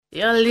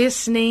You're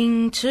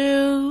listening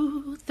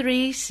to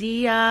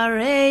 3CR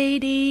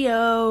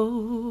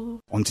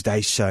Radio. On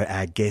today's show,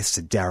 our guests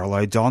are Darryl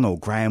O'Donnell,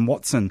 Graeme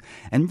Watson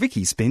and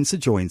Ricki Spencer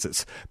joins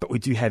us. But we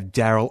do have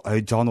Darryl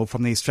O'Donnell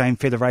from the Australian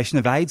Federation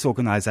of AIDS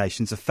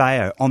Organisations,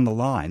 AFAO, on the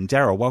line.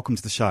 Darryl, welcome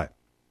to the show.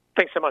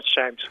 Thanks so much,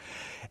 James.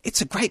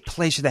 It's a great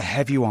pleasure to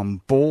have you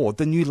on board.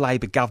 The new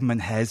Labor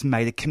government has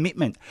made a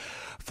commitment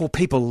for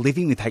people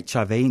living with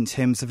HIV in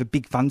terms of a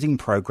big funding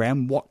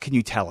program. What can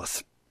you tell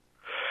us?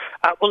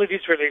 Well, it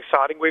is really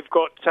exciting. We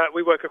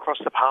work across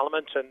the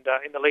Parliament, and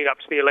in the lead up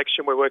to the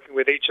election, we're working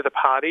with each of the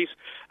parties.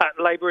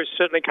 Labor has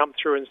certainly come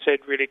through and said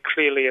really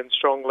clearly and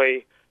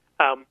strongly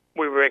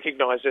we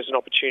recognise there's an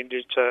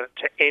opportunity to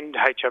end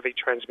HIV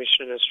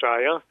transmission in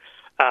Australia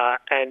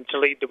and to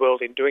lead the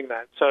world in doing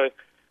that. So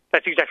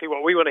that's exactly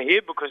what we want to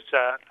hear because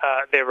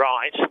they're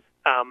right.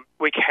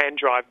 We can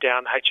drive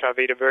down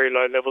HIV to very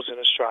low levels in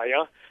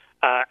Australia,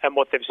 and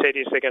what they've said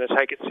is they're going to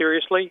take it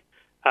seriously.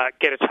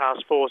 Get a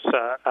task force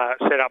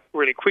set up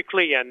really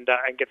quickly and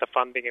get the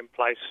funding in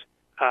place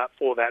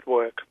for that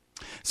work.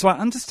 So I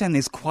understand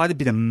there's quite a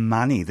bit of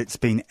money that's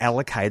been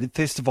allocated.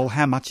 First of all,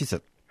 how much is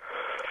it?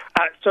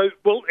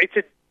 It's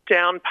a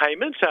down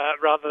payment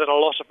rather than a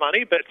lot of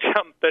money, but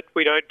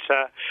we don't.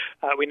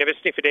 We never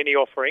sniff at any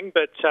offering.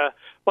 But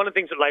one of the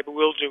things that Labor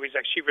will do is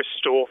actually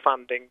restore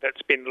funding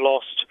that's been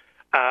lost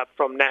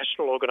from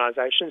national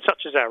organisations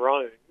such as our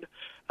own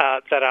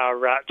that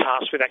are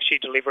tasked with actually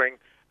delivering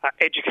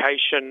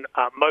education,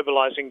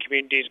 mobilising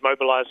communities,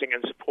 mobilising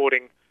and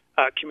supporting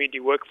community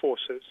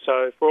workforces.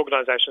 So for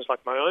organisations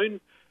like my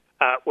own,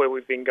 where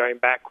we've been going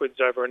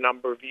backwards over a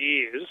number of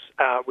years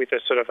with a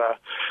sort of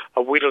a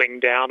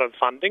whittling down of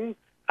funding,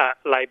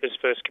 Labor's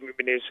first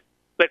commitment is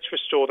let's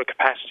restore the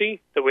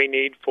capacity that we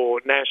need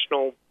for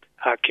national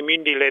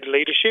community-led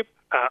leadership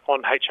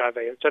on HIV.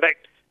 And so that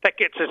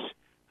gets us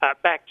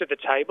back to the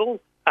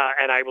table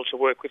and able to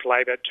work with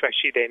Labor to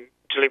actually then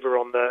deliver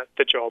on the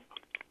job.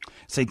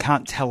 So you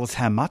can't tell us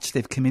how much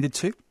they've committed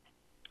to?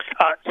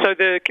 So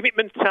the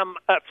commitment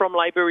from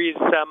Labor is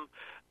to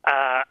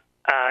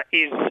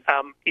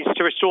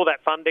restore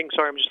that funding.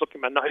 Sorry, I'm just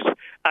looking at my notes.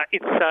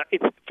 It's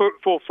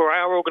for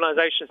our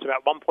organisation, it's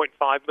about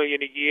 $1.5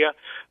 million a year.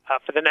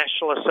 For the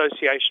National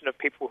Association of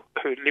People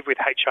Who Live with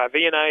HIV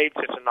and AIDS,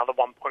 it's another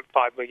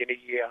 $1.5 million a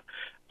year.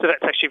 So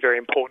that's actually very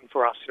important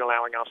for us in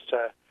allowing us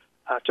to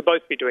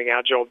both be doing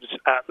our jobs,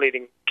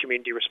 leading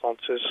community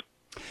responses.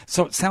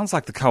 So it sounds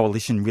like the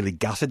Coalition really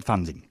gutted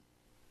funding.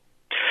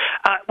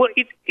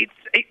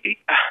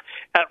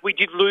 We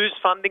did lose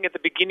funding at the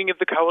beginning of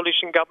the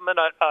Coalition government.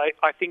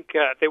 I think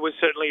there was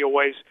certainly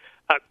always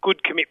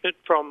good commitment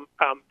from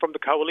the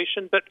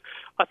Coalition, but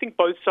I think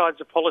both sides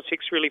of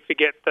politics really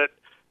forget that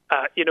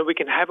we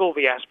can have all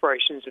the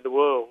aspirations in the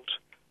world,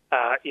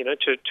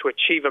 to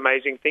achieve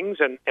amazing things,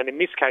 and in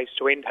this case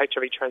to end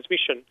HIV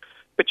transmission,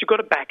 but you've got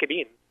to back it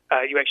in.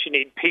 You actually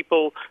need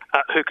people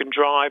who can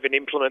drive and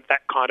implement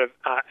that kind of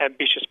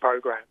ambitious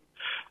program.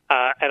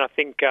 And I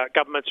think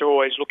governments are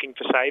always looking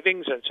for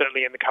savings, and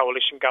certainly in the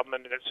Coalition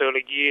government in its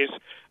early years,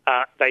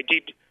 they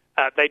did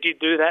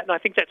do that, and I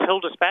think that's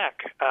held us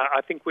back.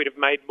 I think we'd have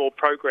made more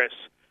progress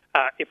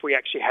if we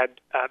actually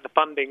had the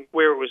funding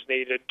where it was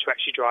needed to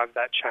actually drive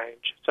that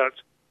change. So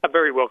it's a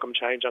very welcome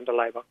change under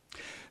Labor.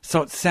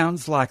 So it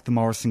sounds like the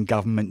Morrison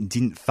government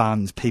didn't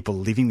fund people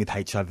living with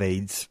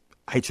HIV/AIDS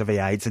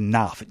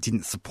enough. It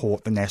didn't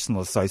support the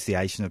National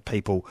Association of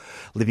People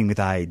Living with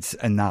AIDS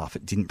enough.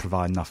 It didn't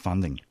provide enough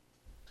funding.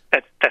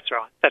 That's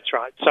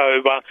right. So,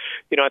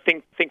 I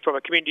think from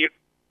a community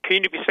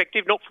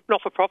perspective, not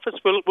for profits,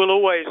 we'll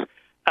always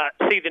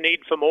see the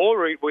need for more.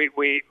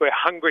 We're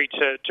hungry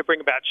to bring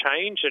about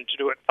change and to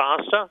do it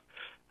faster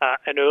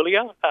and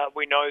earlier.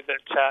 We know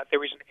that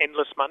there isn't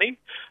endless money,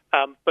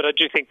 but I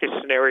do think this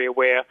is an area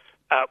where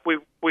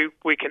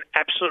we can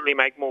absolutely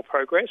make more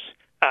progress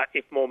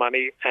if more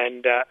money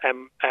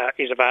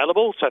is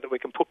available, so that we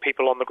can put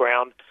people on the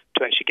ground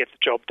to actually get the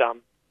job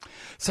done.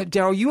 So,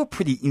 Darryl, you were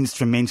pretty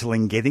instrumental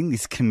in getting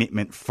this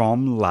commitment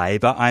from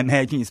Labor. I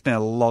imagine you spent a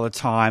lot of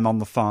time on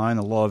the phone,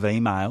 a lot of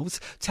emails.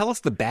 Tell us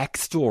the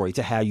backstory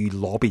to how you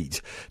lobbied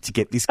to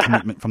get this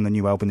commitment from the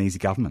new Albanese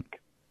government.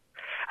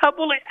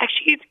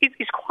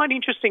 It's quite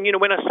interesting.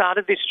 When I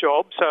started this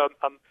job, so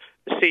I'm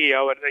the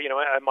CEO, and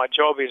my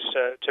job is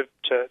to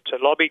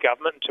lobby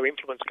government and to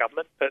influence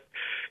government. But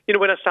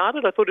when I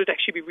started, I thought it'd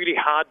actually be really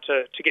hard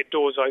to get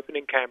doors open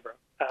in Canberra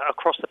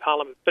across the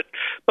Parliament. But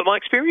my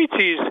experience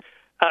is,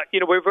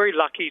 we're very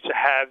lucky to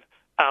have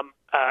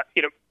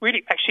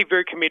really actually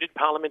very committed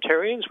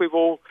parliamentarians. We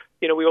all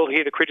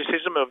hear the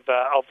criticism of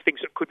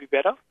things that could be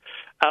better.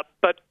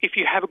 But if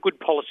you have a good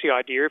policy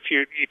idea, if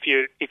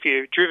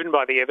you're driven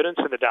by the evidence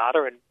and the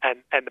data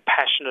and the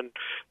passion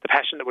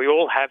that we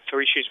all have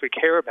for issues we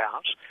care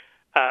about,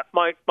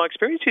 my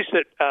experience is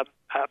that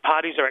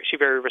parties are actually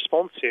very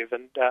responsive,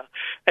 and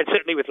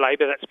certainly with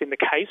Labor that's been the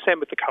case, and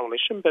with the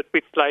Coalition. But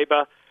with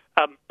Labor,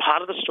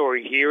 part of the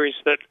story here is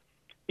that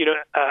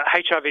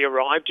HIV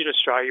arrived in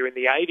Australia in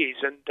the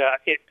 80s and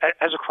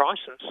as a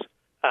crisis.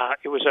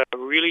 It was a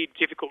really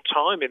difficult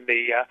time in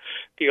the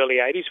early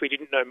 80s. We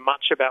didn't know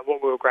much about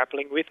what we were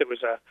grappling with. It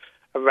was a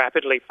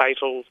rapidly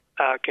fatal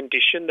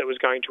condition that was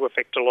going to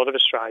affect a lot of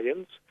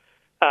Australians.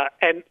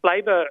 And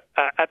Labor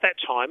at that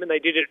time, and they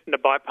did it in a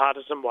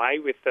bipartisan way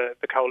with the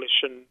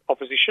coalition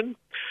opposition,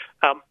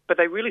 but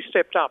they really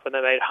stepped up and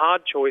they made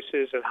hard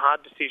choices and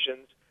hard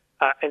decisions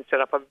and set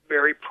up a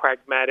very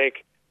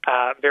pragmatic,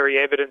 very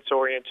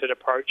evidence-oriented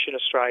approach in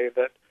Australia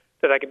that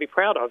they can be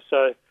proud of.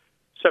 So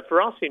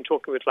for us in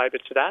talking with Labor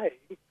today,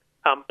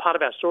 part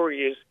of our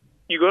story is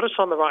you got us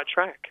on the right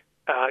track.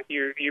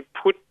 You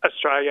put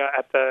Australia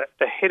at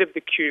the head of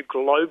the queue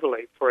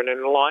globally for an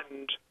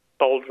enlightened,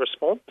 bold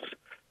response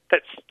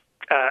that's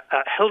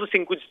held us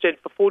in good stead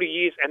for 40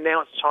 years, and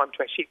now it's time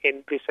to actually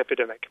end this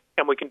epidemic,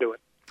 and we can do it.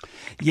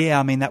 Yeah,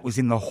 I mean, that was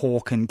in the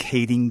Hawke and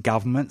Keating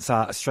governments.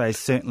 Australia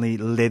certainly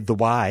led the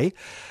way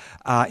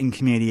in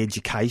community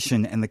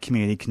education and the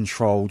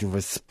community-controlled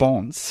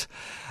response.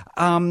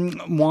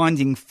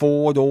 Winding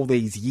forward all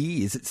these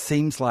years, it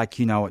seems like,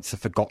 it's a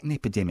forgotten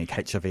epidemic,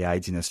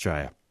 HIV/AIDS in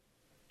Australia.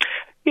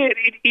 Yeah,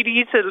 it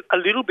is a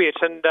little bit,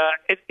 and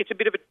it's a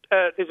bit of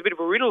there's a bit of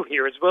a riddle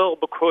here as well,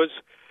 because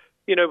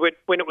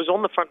when it was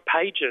on the front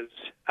pages,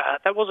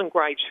 that wasn't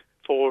great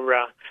for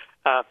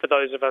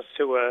those of us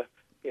who were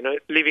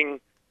living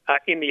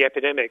in the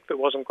epidemic. It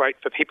wasn't great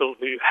for people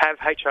who have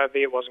HIV.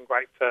 It wasn't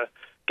great for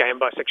gay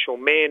and bisexual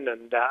men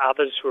and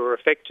others who are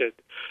affected.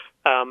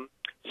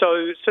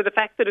 So the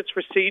fact that it's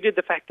receded,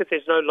 the fact that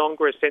there's no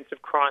longer a sense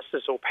of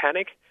crisis or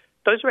panic,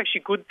 those are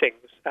actually good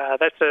things.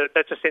 That's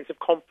a sense of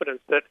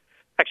confidence that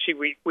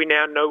actually we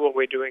now know what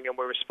we're doing and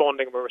we're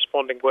responding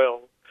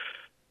well.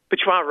 But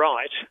you are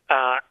right.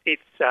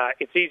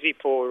 It's easy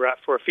for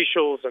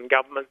officials and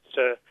governments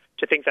to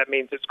think that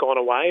means it's gone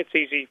away. It's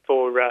easy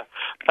for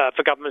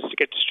governments to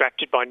get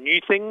distracted by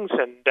new things,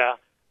 and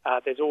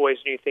there's always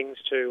new things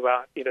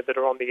that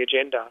are on the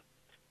agenda.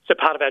 So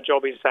part of our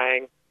job is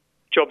saying,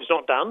 job's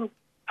not done,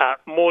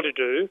 more to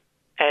do,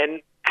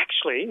 and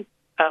actually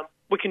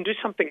we can do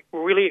something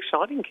really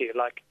exciting here.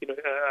 Like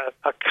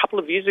a couple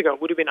of years ago,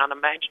 it would have been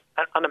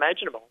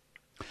unimaginable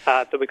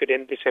that we could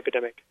end this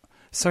epidemic.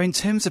 So in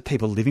terms of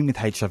people living with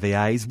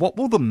HIV/AIDS, what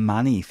will the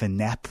money for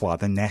NAPWA,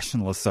 the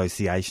National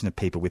Association of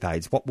People with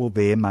AIDS, what will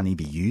their money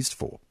be used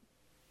for?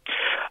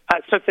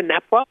 So for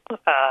NAPWA,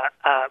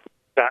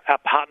 our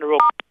partner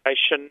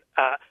organisation,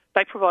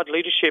 they provide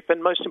leadership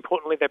and most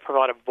importantly they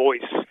provide a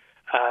voice.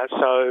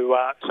 So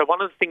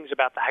one of the things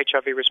about the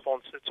HIV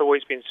response that's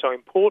always been so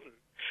important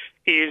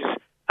is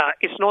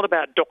it's not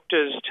about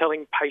doctors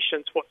telling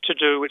patients what to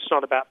do. It's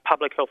not about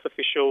public health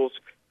officials,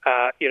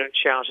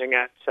 shouting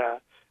at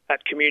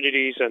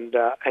communities and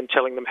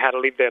telling them how to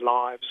live their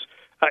lives.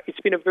 It's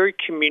been a very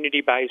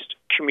community-based,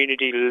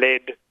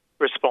 community-led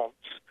response.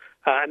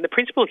 And the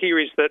principle here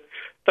is that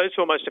those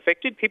who are most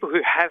affected, people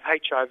who have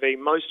HIV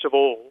most of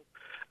all,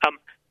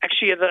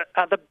 actually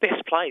are the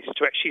best place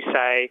to actually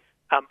say,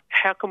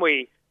 how can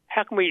we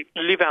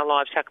live our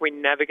lives, how can we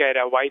navigate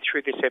our way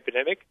through this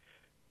epidemic,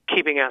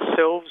 keeping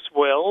ourselves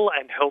well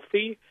and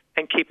healthy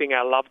and keeping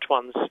our loved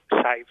ones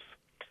safe.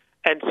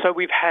 And so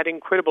we've had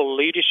incredible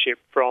leadership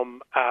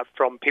from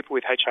people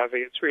with HIV.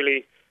 It's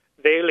really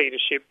their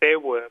leadership, their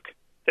work,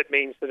 that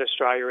means that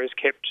Australia has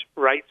kept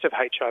rates of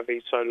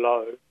HIV so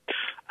low.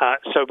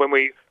 So when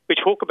we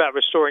talk about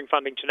restoring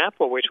funding to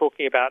NAPWA, we're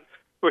talking about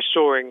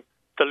restoring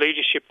the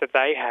leadership that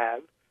they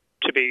have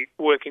to be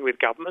working with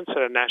governments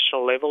at a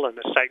national level and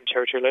a state and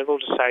territory level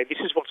to say this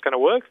is what's going to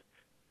work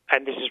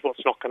and this is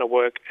what's not going to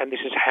work and this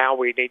is how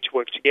we need to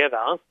work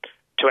together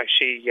to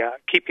actually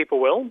keep people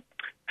well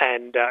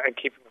and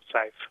keep them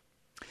safe.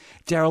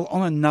 Darryl,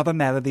 on another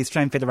matter, the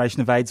Australian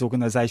Federation of AIDS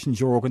Organisations,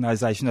 your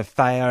organisation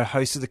AFAO,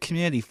 hosted a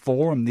community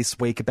forum this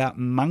week about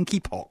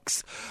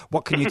monkeypox.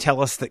 What can you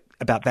tell us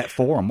about that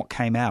forum? What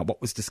came out?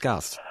 What was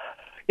discussed?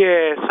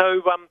 Yeah,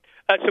 so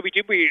we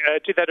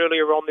did that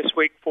earlier on this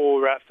week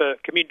for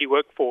community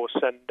workforce,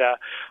 and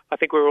I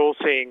think we're all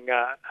seeing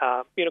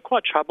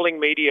quite troubling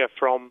media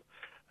from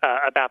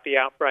about the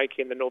outbreak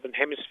in the Northern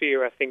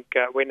Hemisphere. I think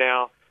we're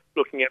now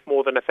looking at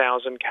more than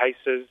 1,000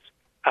 cases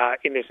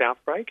in this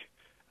outbreak.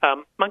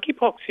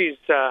 Monkeypox is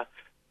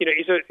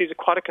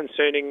quite a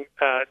concerning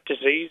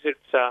disease.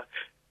 It's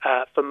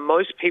for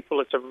most people,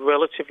 it's a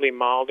relatively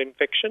mild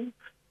infection,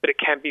 but it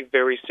can be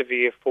very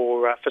severe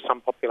for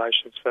some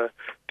populations, for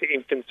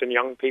infants and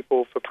young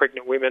people, for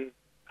pregnant women,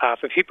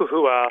 for people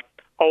who are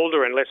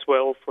older and less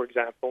well, for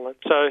example. And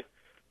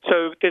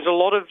so there's a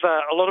lot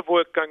of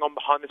work going on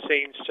behind the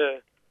scenes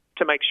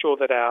to make sure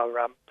that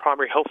our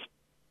primary health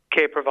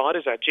care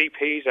providers, our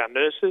GPs, our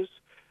nurses,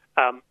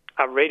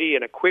 are ready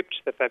and equipped,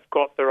 that they've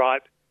got the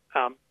right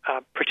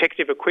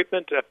protective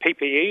equipment,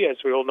 PPE, as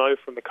we all know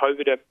from the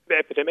COVID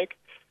epidemic,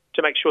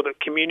 to make sure that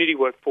community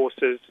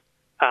workforces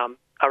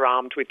are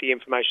armed with the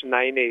information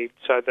they need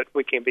so that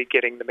we can be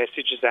getting the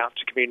messages out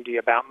to community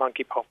about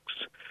monkeypox.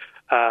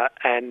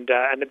 And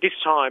at this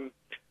time,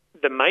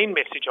 the main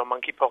message on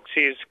monkeypox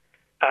is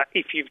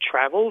if you've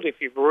travelled, if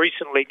you've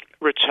recently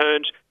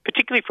returned,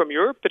 particularly from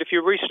Europe, but if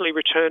you've recently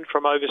returned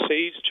from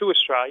overseas to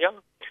Australia,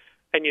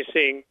 and you're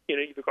seeing,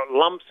 you've got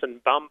lumps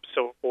and bumps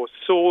or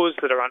sores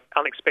that are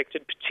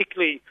unexpected,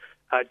 particularly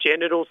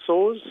genital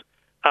sores,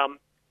 and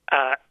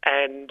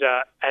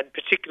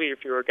particularly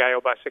if you're a gay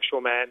or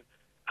bisexual man,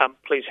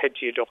 please head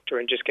to your doctor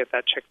and just get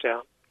that checked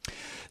out.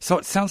 So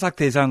it sounds like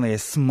there's only a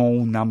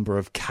small number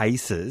of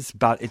cases,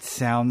 but it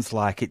sounds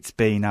like it's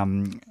been,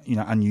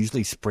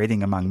 unusually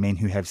spreading among men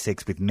who have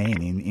sex with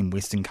men in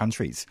Western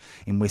countries,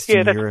 in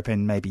Western Europe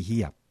and maybe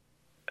here.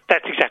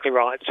 That's exactly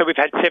right. So we've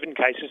had 7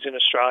 cases in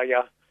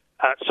Australia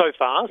so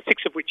far,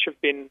 6 of which have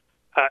been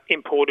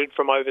imported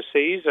from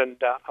overseas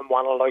and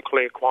 1 a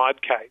locally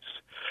acquired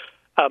case.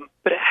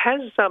 But it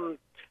has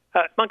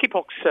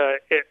monkeypox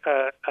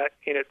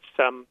in its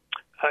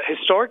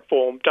historic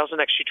form doesn't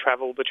actually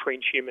travel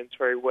between humans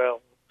very well.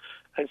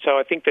 And so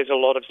I think there's a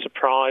lot of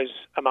surprise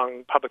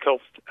among public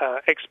health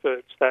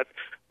experts that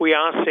we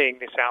are seeing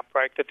this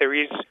outbreak, that there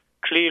is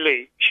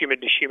clearly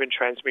human-to-human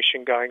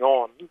transmission going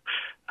on,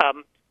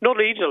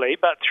 not easily,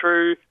 but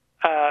through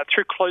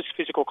close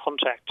physical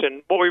contact.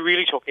 And what we're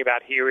really talking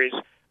about here is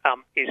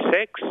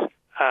sex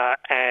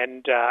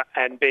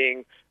and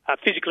being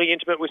physically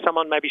intimate with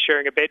someone, maybe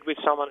sharing a bed with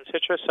someone,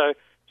 etc.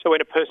 So when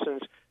a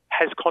person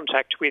has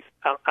contact with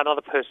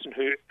another person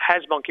who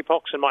has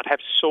monkeypox and might have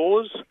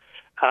sores,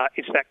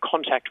 it's that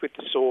contact with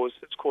the sores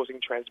that's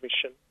causing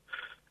transmission.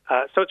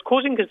 So it's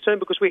causing concern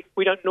because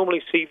we don't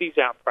normally see these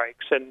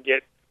outbreaks, and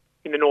yet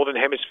in the Northern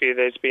Hemisphere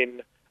there's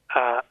been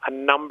a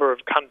number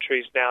of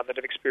countries now that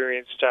have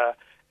experienced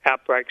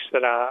outbreaks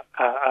that are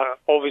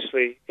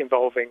obviously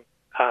involving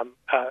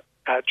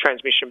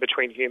transmission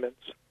between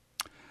humans.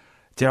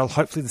 Darryl,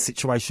 hopefully the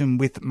situation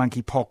with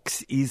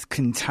monkeypox is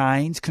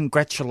contained.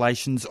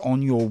 Congratulations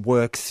on your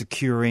work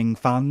securing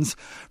funds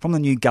from the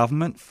new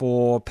government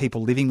for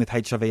people living with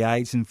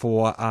HIV/AIDS and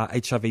for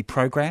HIV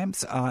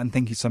programs. And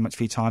thank you so much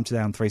for your time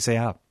today on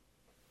 3CR.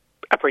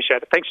 I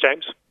appreciate it. Thanks,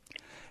 James.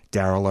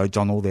 Darryl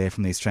O'Donnell there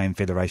from the Australian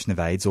Federation of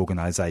AIDS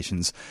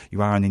Organisations.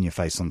 You are on In Your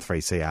Face on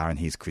 3CR, and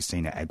here's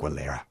Christina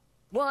Aguilera.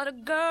 What a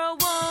girl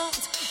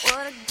wants,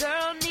 what a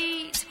girl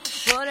needs,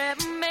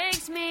 whatever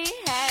makes me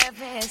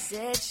happy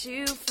sets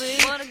you free.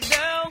 What a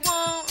girl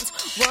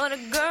wants, what a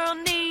girl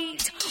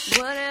needs,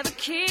 whatever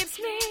keeps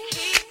me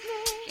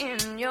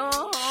in your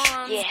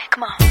arms. Yeah,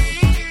 come on.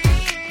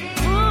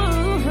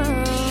 Ooh,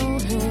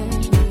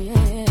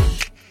 yeah.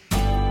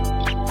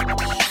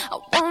 I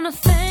wanna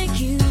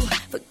thank you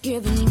for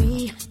giving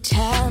me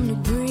time to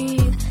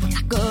breathe.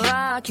 Like a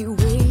rock you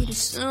waited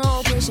so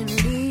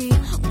patiently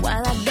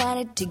while I got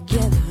it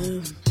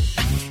together.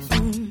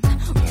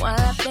 While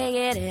I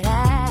figured it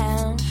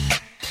out,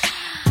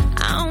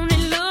 I only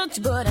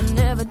looked but I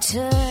never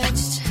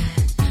touched,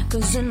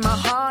 'cause in my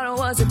heart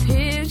was a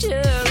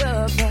picture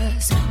of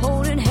us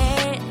holding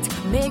hands,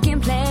 making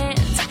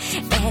plans,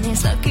 and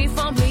it's lucky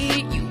for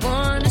me you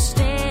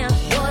understand.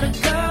 What a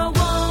girl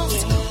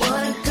wants,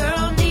 what a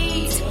girl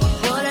needs,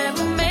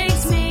 whatever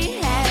makes me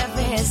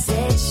happy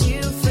sets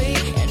you free,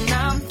 and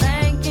I'm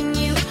thanking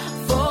you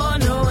for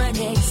knowing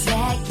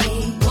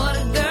exactly what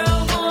a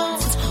girl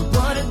wants,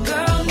 what a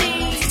girl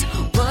needs,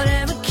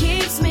 whatever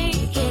keeps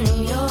me in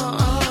your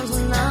arms,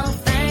 and I'm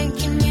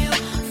thanking you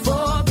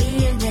for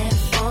being there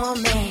for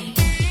me.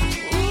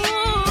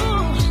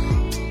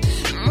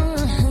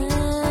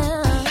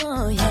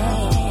 Ooh,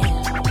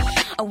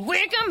 yeah. A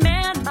weaker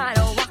man might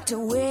have walked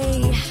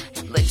away,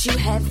 but you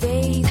had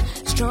faith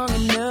strong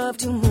enough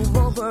to move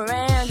over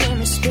and give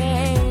me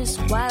space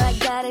while I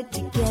got it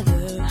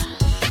together.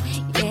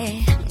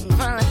 Yeah,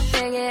 finally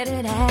figured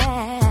it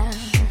out.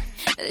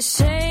 They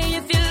say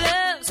if you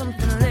love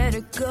something, let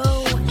it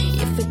go.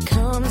 If it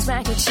comes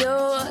back, it's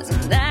yours,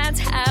 and that's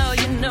how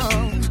you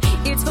know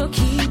it's for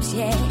keeps.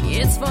 Yeah,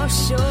 it's for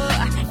sure,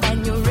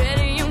 and you're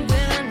ready and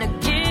willing to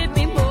give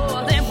me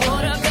more than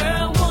what a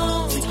girl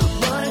wants,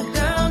 what a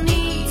girl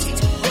needs,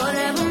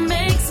 whatever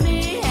makes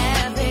me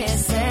happy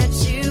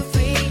sets you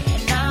free,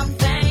 and I'm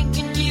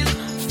thanking you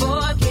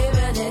for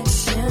giving it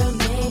to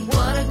me.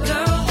 What a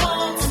girl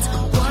wants,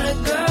 what a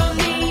girl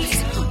needs,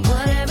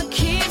 whatever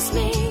keeps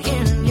me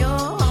in your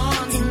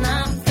arms, and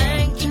I'm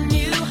thanking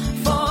you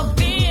for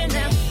being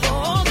there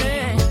for me.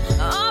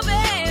 Oh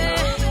baby,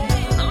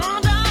 oh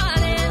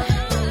darling,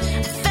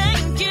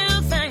 thank you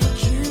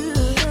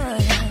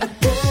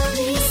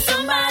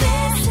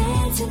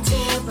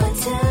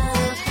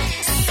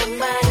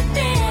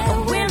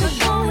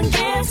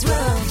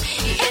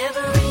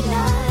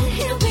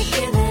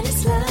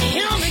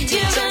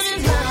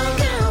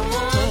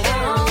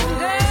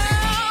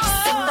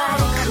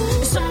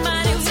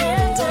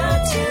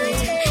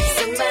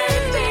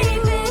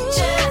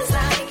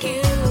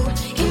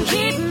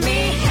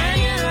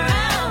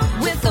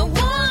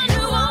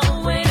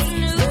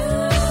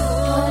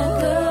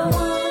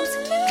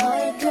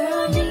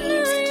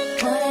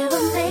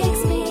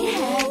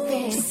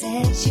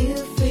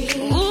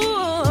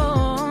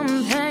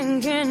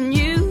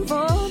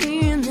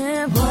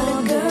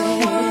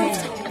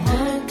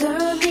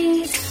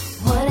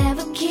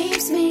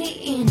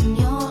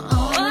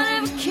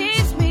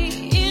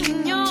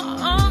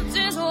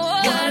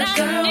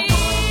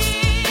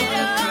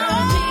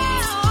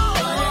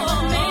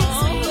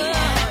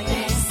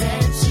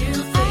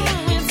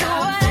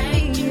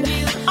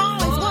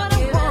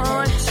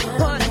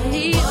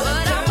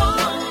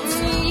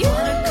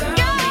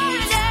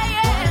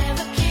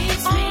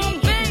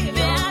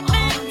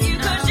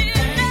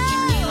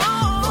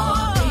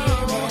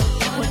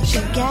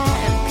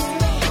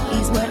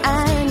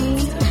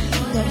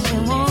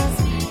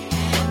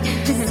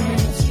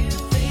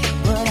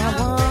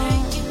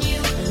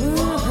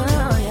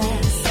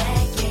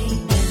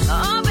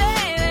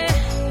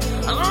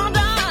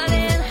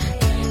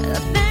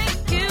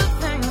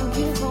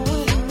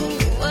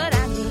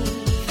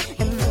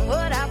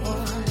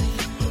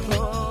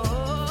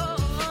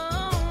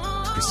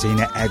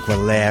Christina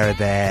Aguilera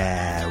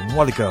there.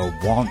 What a girl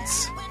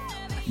wants.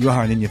 You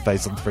are In Your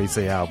Face on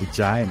 3CR with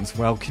James.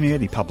 Well,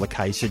 community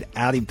publication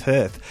Out in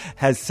Perth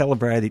has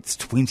celebrated its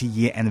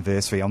 20-year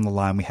anniversary. On the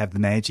line, we have the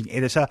managing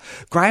editor,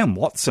 Graeme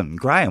Watson.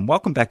 Graeme,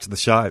 welcome back to the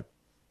show.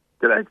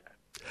 G'day.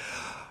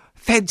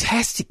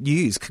 Fantastic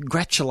news.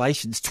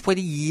 Congratulations. 20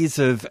 years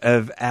of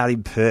Out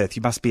in Perth.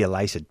 You must be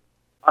elated.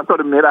 I've got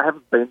to admit, I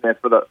haven't been there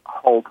for the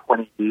whole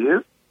 20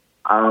 years.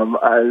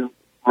 I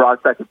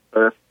arrived back in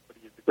Perth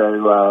 20 years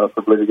ago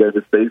from living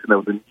overseas, and there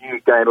was a new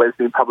gay and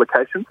lesbian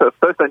publication. So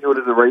first I knew it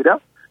as a reader,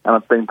 and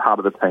I've been part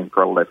of the team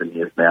for 11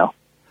 years now.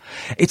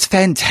 It's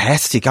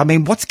fantastic. I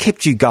mean, what's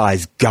kept you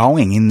guys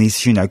going in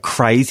this,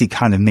 crazy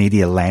kind of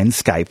media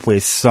landscape where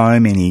so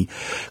many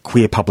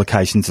queer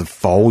publications have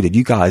folded?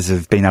 You guys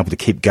have been able to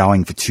keep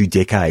going for 2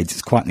 decades.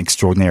 It's quite an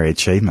extraordinary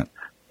achievement.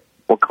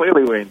 Well,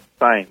 clearly we're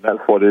insane. That's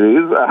what it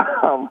is.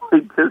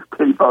 We just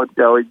keep on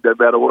going no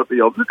matter what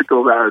the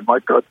obstacles are. And my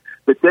God,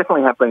 there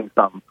definitely have been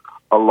some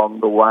along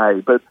the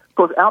way. But, of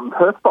course, Out in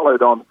Perth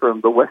followed on from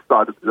the West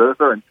Side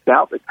Observer and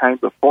Shout that came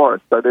before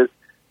us. So there's,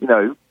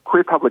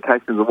 queer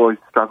publications have always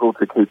struggled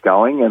to keep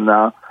going. And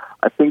I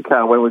think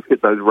when we've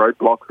hit those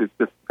roadblocks, we've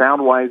just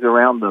found ways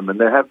around them. And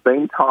there have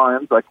been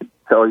times, I can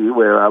tell you,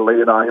 where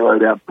Lee and I, who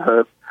wrote Out in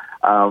Perth,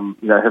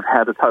 have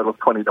had a total of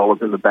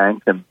 $20 in the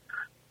bank and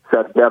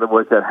sat down and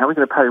worked out how are we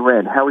going to pay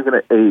rent, how are we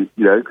going to eat,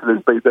 because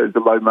there's been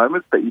those low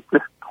moments, but you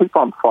just keep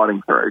on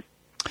fighting through.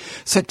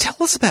 So tell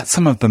us about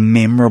some of the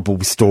memorable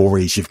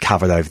stories you've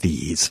covered over the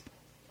years.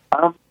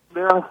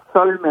 There are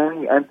so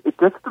many, and it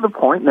gets to the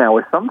point now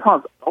where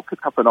sometimes I'll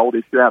pick up an old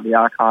issue out in the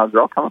archives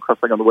or I'll come across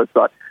something on the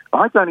website.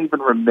 I don't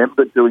even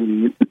remember doing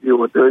the interview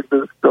or doing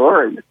the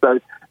story. So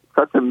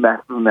such a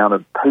massive amount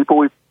of people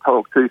we've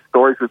talked to,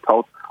 stories we've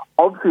told.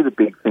 Obviously the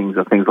big things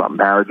are things like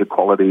marriage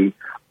equality,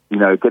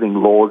 getting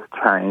laws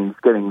changed,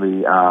 getting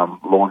the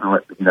laws,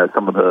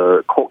 some of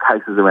the court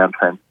cases around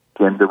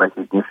transgender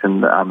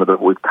recognition that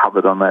we've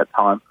covered on that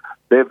time.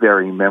 They're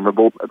very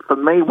memorable. For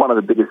me, one of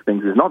the biggest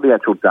things is not the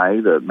actual day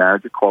that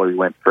marriage equality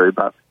went through,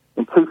 but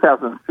in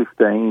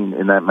 2015,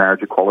 in that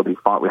marriage equality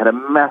fight, we had a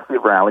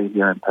massive rally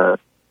here in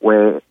Perth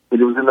where it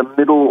was in the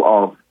middle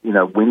of,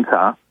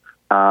 winter.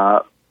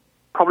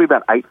 Probably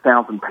about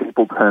 8,000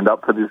 people turned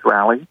up for this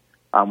rally,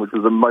 which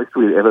was the most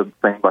we'd ever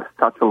seen by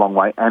such a long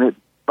way, and it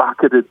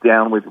bucketed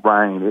down with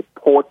rain. It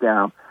poured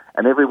down,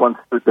 and everyone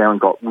stood down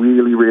and got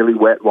really, really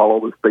wet while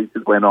all the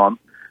speeches went on.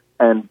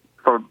 And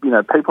for,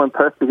 people in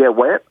Perth to get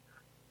wet,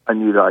 I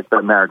knew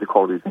the marriage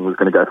equality thing was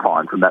going to go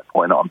fine from that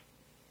point on.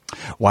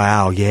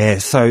 Wow, yeah.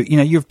 So,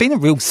 you've been a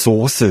real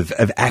source of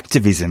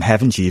activism,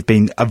 haven't you? You've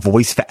been a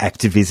voice for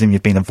activism.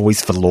 You've been a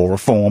voice for law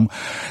reform.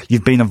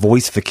 You've been a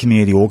voice for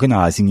community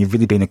organising. You've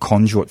really been a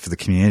conduit for the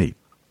community.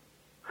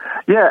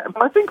 Yeah,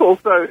 but I think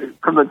also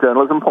from the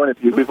journalism point of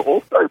view, we've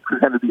also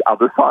presented the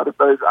other side of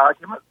those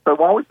arguments. So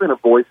while we've been a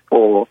voice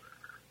for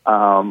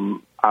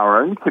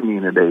our own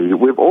community,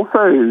 we've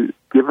also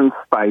given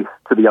space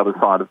to the other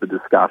side of the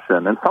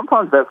discussion. And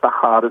sometimes that's the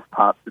hardest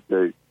part to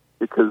do,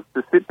 because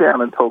to sit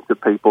down and talk to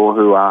people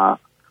who are,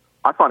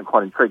 I find it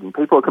quite intriguing.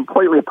 People are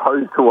completely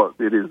opposed to what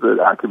it is that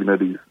our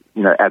community's,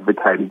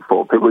 advocating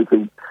for. People who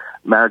think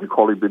marriage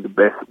equality is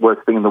the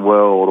worst thing in the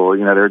world, or,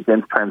 they're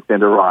against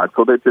transgender rights,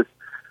 or they're just,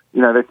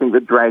 they think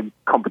that drag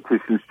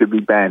competitions should be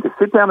banned. To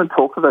sit down and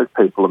talk to those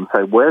people and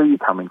say, where are you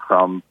coming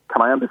from?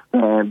 Can I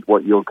understand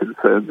what your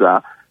concerns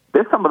are?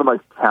 They're some of the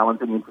most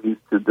challenging interviews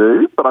to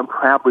do, but I'm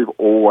proud we've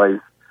always,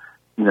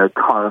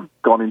 kind of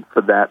gone in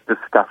for that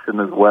discussion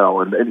as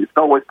well. And it's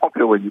not always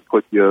popular when you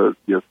put your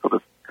sort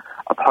of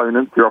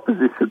opponents, your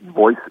opposition's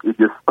voice in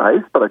your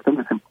space, but I think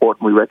it's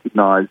important we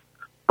recognise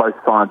both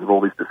sides of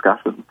all these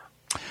discussions.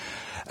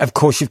 Of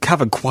course, you've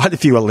covered quite a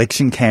few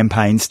election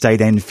campaigns,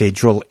 state and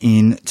federal,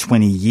 in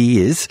 20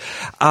 years.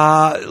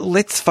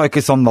 Let's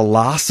focus on the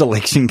last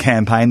election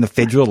campaign, the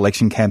federal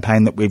election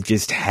campaign that we've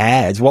just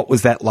had. What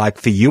was that like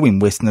for you in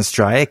Western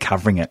Australia,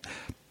 covering it?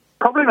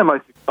 Probably the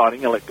most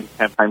exciting election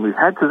campaign we've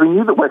had, because we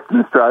knew that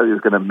Western Australia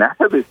was going to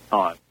matter this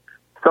time.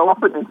 So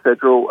often in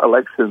federal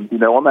elections,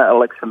 on that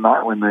election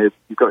night when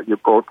you've got your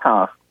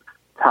broadcast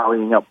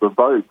tallying up the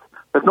votes,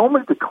 they've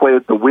normally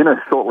declared the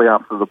winner shortly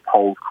after the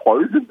polls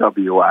close in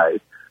WA.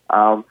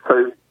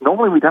 So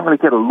normally we don't really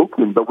get a look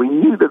in, but we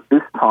knew that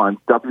this time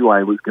WA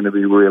was going to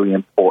be really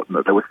important,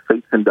 that there were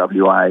seats in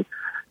WA,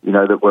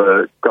 that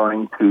were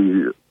going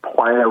to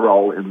play a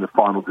role in the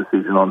final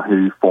decision on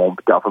who formed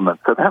government.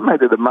 So that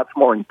made it a much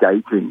more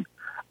engaging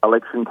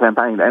election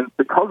campaign. And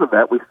because of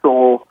that, we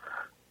saw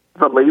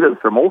the leaders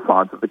from all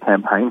sides of the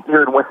campaign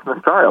here in Western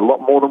Australia a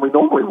lot more than we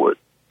normally would.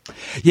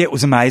 Yeah, it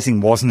was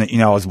amazing, wasn't it?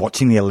 I was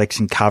watching the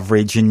election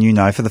coverage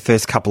and, for the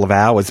first couple of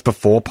hours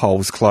before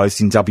polls closed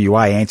in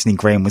WA, Anthony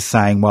Green was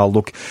saying, well,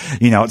 look,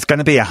 it's going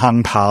to be a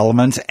hung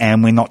parliament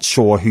and we're not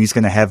sure who's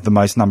going to have the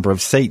most number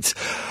of seats.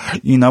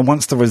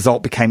 Once the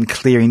result became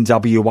clear in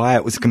WA,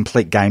 it was a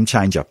complete game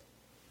changer.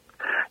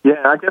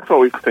 Yeah, I guess what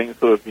we've seen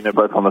sort of,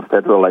 both on the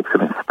federal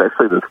election,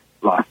 especially this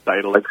last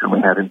state election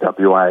we had in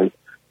WA,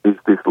 is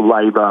this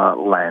Labor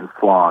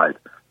landslide.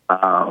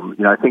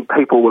 I think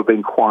people were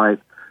being quite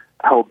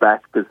held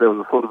back because there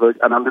was a sort of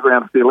an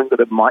underground feeling that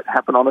it might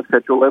happen on a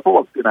federal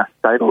level. In a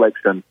state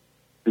election,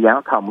 the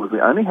outcome was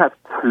we only have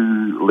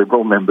 2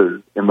 Liberal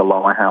members in the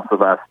lower house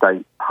of our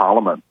state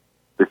parliament.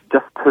 There's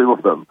just 2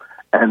 of them.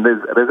 And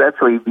there's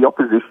actually the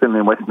opposition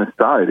in Western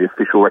Australia, the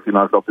official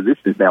recognised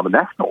opposition, is now the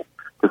Nationals,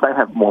 because they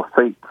have more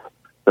seats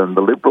than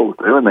the Liberals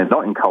do, and they're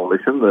not in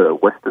coalition. The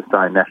West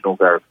Australian Nationals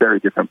are a very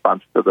different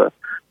bunch to the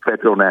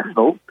federal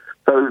Nationals.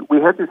 So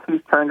we had this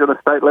huge change on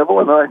a state level,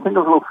 and I think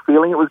there was a little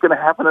feeling it was going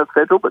to happen at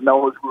federal, but no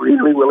one was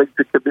really willing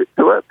to commit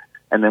to it.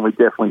 And then we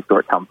definitely saw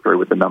it come through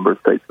with the number of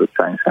seats that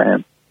changed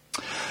hands.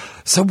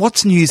 So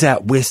what's news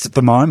out west at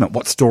the moment?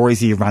 What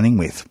stories are you running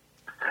with?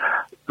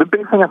 The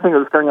big thing I think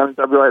that's going on in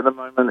WA at the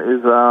moment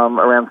is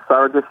around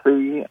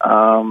surrogacy.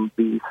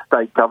 The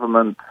state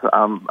government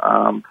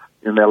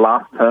in their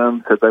last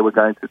term said they were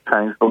going to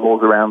change the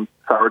laws around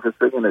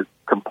surrogacy, and it's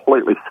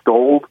completely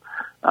stalled.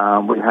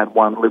 We had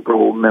one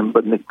Liberal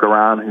member, Nick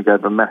Garan, who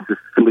gave a massive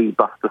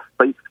filibuster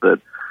speech that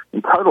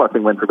in total I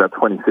think went for about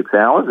 26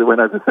 hours. It went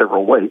over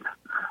several weeks.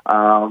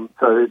 So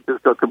it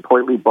just got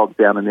completely bogged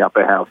down in the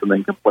upper house and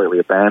then completely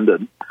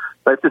abandoned.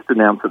 They've just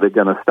announced that they're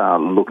going to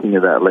start looking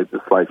at that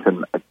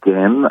legislation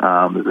again.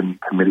 There's a new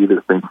committee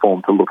that's been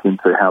formed to look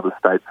into how the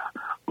state's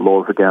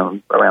laws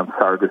around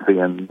surrogacy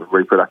and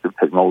reproductive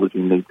technology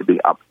need to be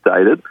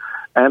updated.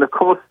 And, of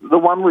course, the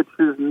one which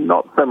is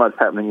not so much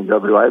happening in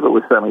WA, but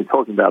we're certainly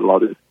talking about a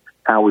lot, is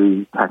how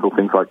we tackle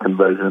things like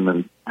conversion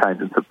and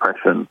change and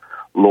suppression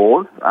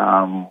laws.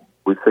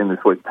 We've seen this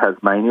week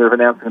Tasmania have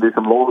announced to do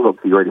some laws.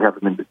 Obviously, you already have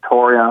them in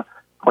Victoria.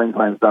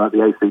 Queensland's done at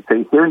the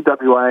ACT. Here in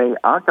WA,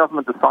 our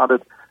government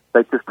decided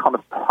they just kind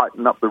of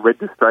tighten up the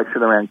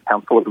registration around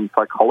counsellors and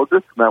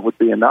psychologists, and that would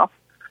be enough.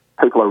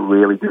 People are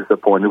really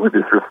disappointed with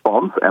this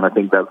response, and I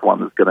think that's one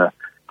that's going to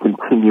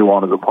continue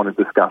on as a point of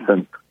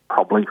discussion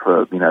probably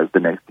for, the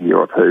next year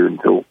or two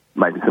until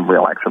maybe some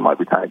real action might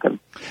be taken.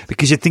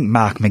 Because you think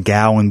Mark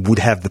McGowan would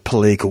have the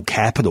political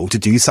capital to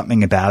do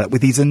something about it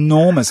with his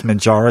enormous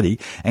majority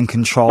and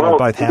control of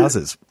both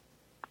houses.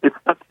 It's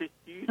such a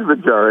huge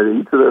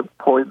majority to the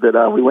point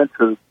that we went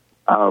to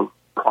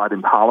Pride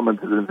in Parliament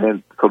as an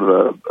event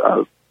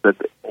that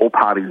all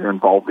parties are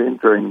involved in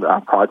during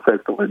Pride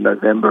Festival in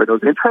November. And it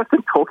was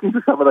interesting talking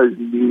to some of those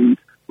new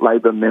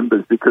Labor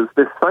members because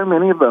there's so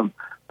many of them.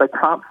 They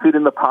can't fit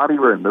in the party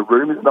room. The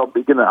room is not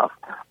big enough.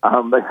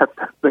 They have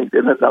to meet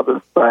in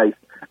another space.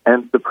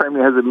 And the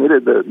Premier has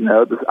admitted that,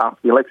 after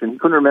the election, he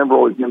couldn't remember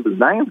all his members'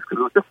 names because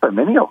there was just so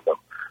many of them.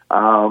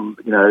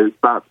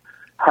 But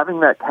having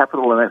that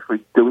capital and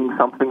actually doing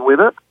something with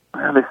it,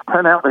 they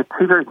turn out they're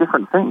 2 very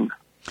different things.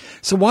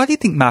 So why do you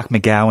think Mark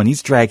McGowan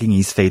is dragging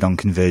his feet on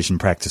conversion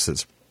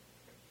practices?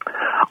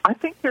 I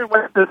think here in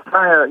Western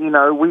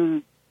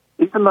Australia,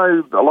 even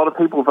though a lot of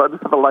people voted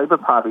for the Labor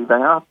Party, they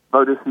are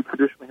voters who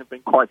traditionally have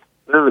been quite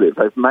conservative.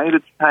 They've made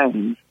a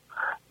change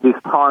this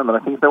time, and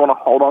I think if they want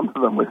to hold on to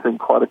them, we're seeing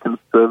quite a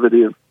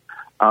conservative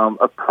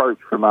approach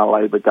from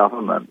our Labor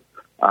government.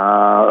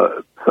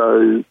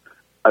 So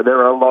there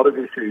are a lot of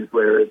issues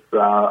where it's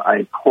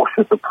a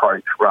cautious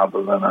approach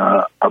rather than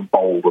a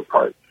bold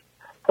approach.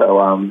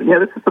 So,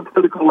 this is the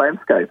political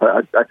landscape.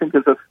 I think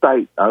as a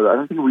state, I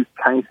don't think we've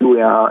changed who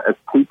we are as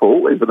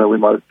people, even though we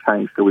might have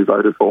changed who we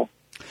voted for.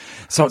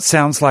 So it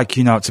sounds like,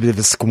 it's a bit of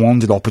a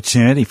squandered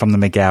opportunity from the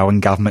McGowan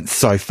government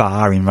so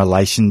far in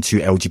relation to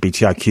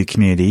LGBTIQ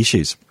community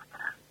issues.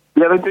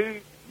 Yeah, they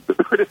do. The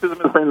criticism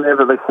has been there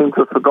that they seem to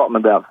have forgotten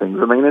about things.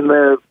 I mean, in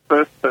their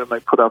first term, they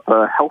put up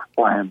a health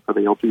plan for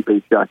the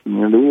LGBTI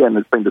community, and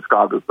it's been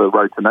described as the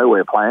road to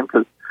nowhere plan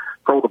because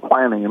for all the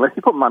planning, unless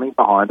you put money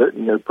behind it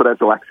and you put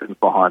actual actions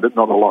behind it,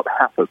 not a lot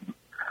happens.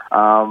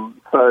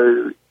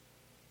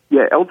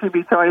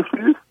 LGBTI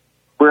issues,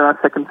 we're in our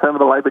second term of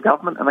the Labor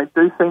government, and they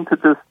do seem to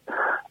just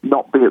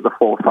not be at the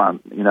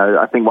forefront.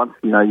 I think once,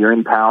 you're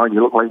in power and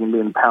you look like you've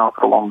been in power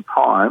for a long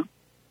time,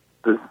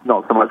 there's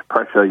not so much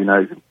pressure,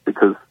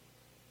 because,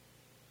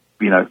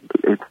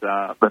 it's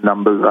the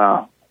numbers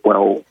are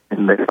well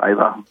in their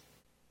favour.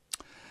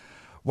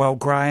 Well,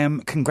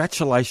 Graeme,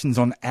 congratulations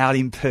on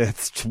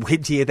OUTInPerth's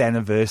 20th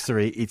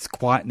anniversary. It's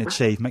quite an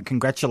achievement.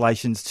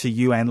 Congratulations to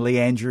you and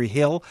Leandrew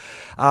Hill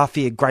for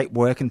your great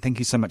work, and thank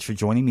you so much for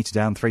joining me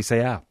today on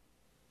 3CR.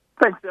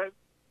 Thanks, Dave.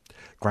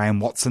 Graeme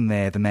Watson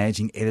there, the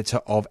managing editor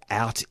of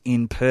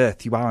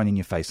OUTInPerth. You are on In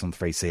Your Face on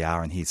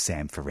 3CR, and here's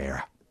Sam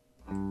Ferreira.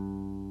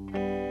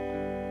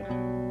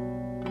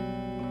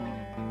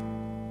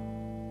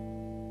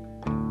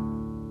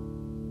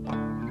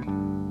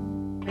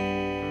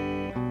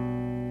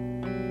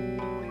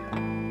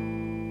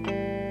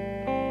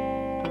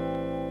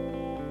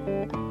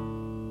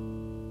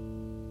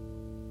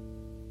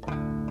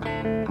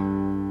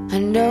 I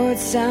know it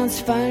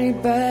sounds funny,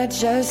 but I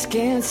just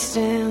can't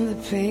stand the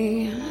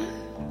pain.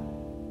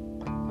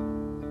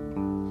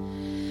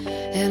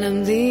 And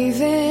I'm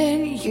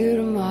leaving you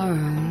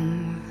tomorrow.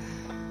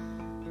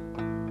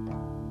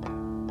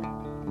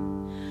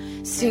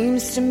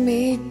 Seems to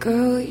me,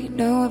 girl,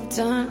 I've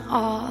done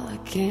all I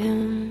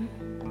can.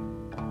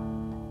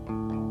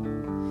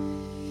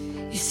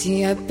 You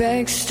see, I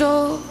begged,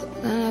 stole,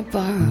 and I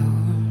borrowed.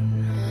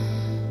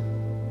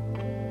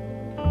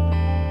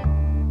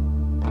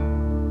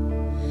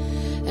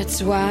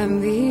 That's why I'm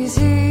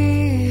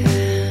busy.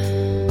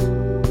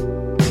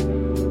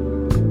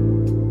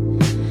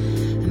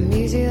 I'm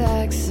easy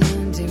like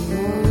Sunday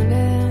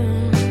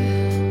morning.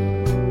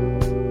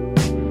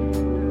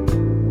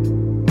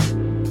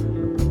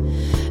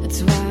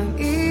 That's why I'm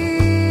easy.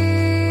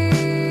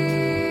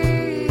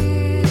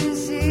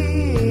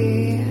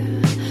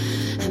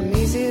 I'm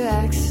easy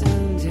like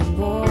Sunday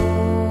morning.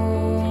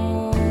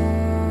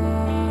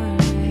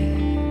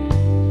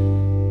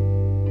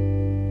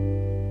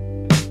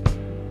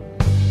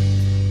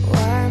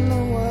 Why in the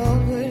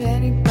world would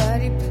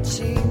anybody put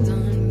chains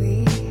on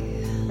me?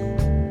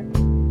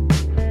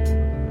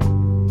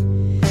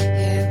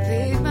 Yeah, I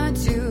paid my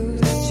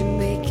dues,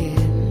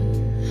 Jamaican.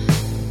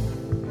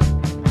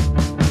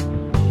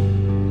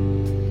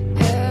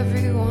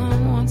 Everyone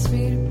wants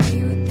me to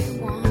be what they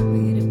want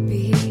me to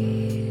be.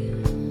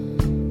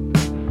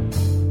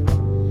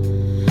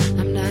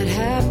 I'm not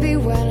happy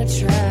when I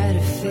try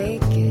to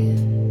fake it.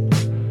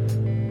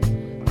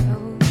 No.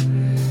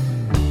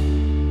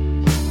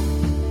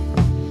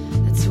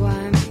 That's why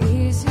I'm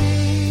easy.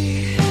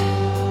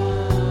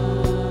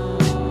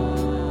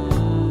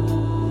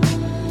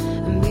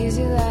 I'm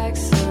easy like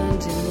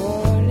Sunday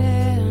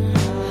morning.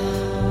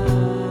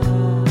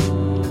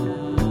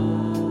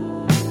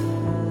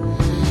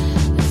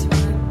 That's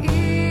why I'm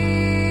easy.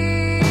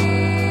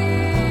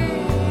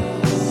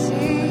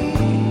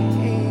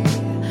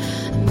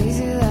 I'm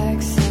easy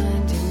like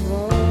Sunday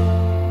morning.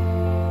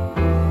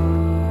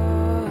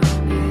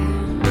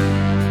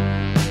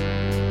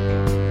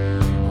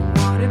 I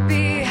wanna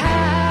be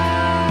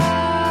high,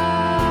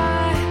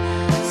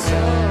 so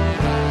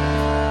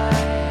high.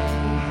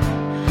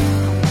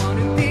 I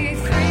wanna be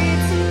free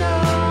to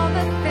know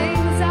the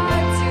things I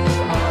do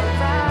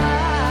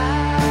alright.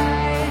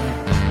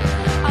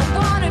 I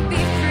wanna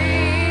be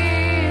free,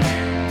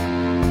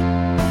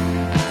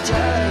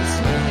 just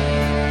me.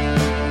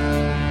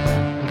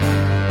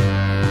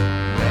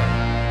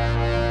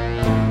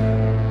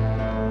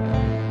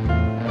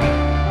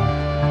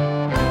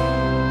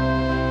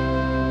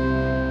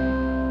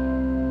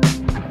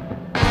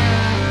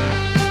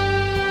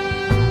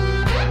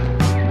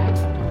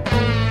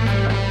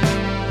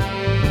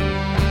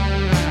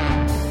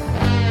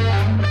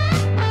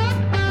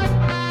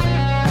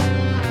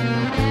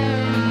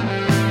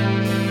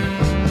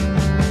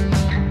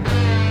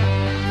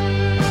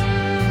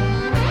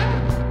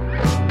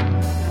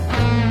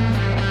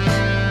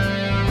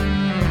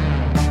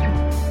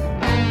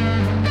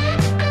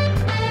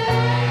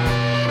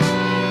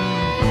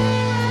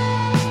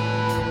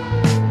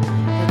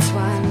 That's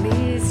why I'm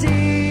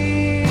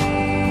easy.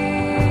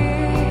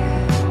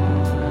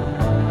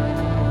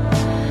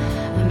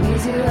 I'm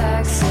easy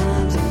like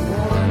Sunday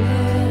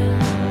morning.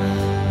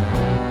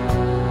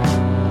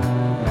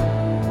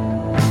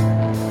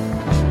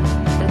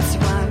 That's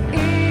why I'm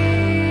easy.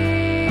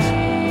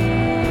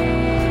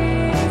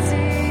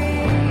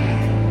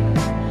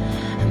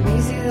 I'm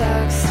easy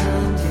like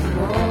Sunday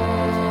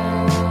morning.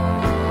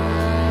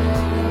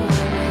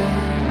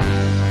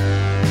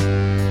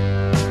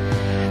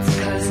 It's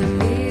 'cause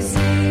I'm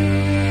easy.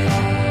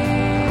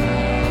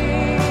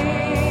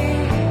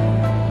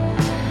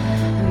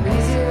 I'm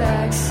easy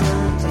like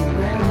Sunday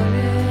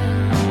morning.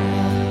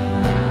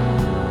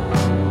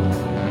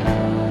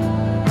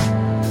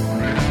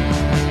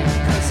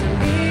 'Cause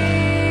I'm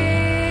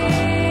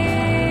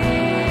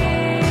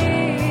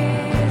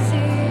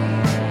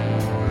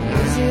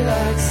easy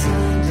like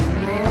Sunday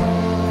morning.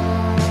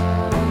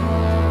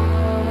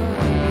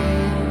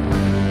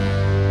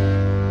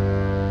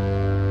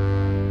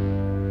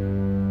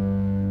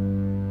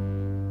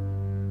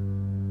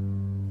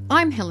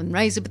 I'm Helen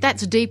Razor, but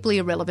that's deeply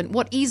irrelevant.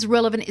 What is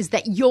relevant is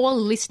that you're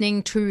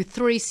listening to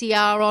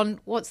 3CR on,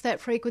 what's that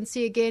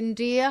frequency again,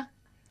 dear?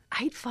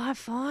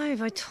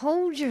 855. I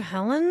told you,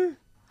 Helen.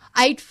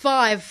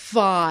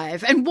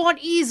 855. And what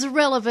is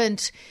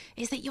relevant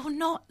is that you're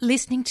not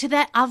listening to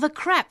that other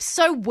crap.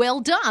 So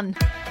well done.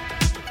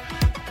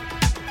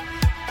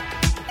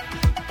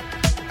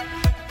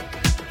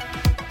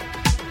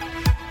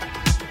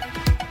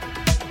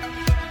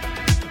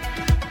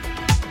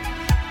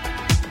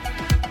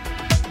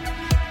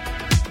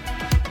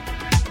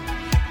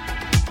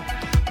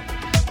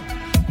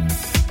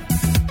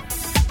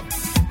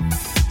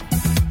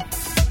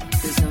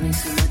 There's only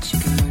so much you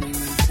can learn in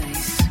one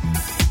place.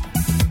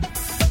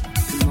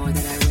 The more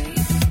that I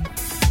wait,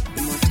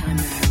 the more time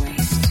that I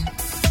waste.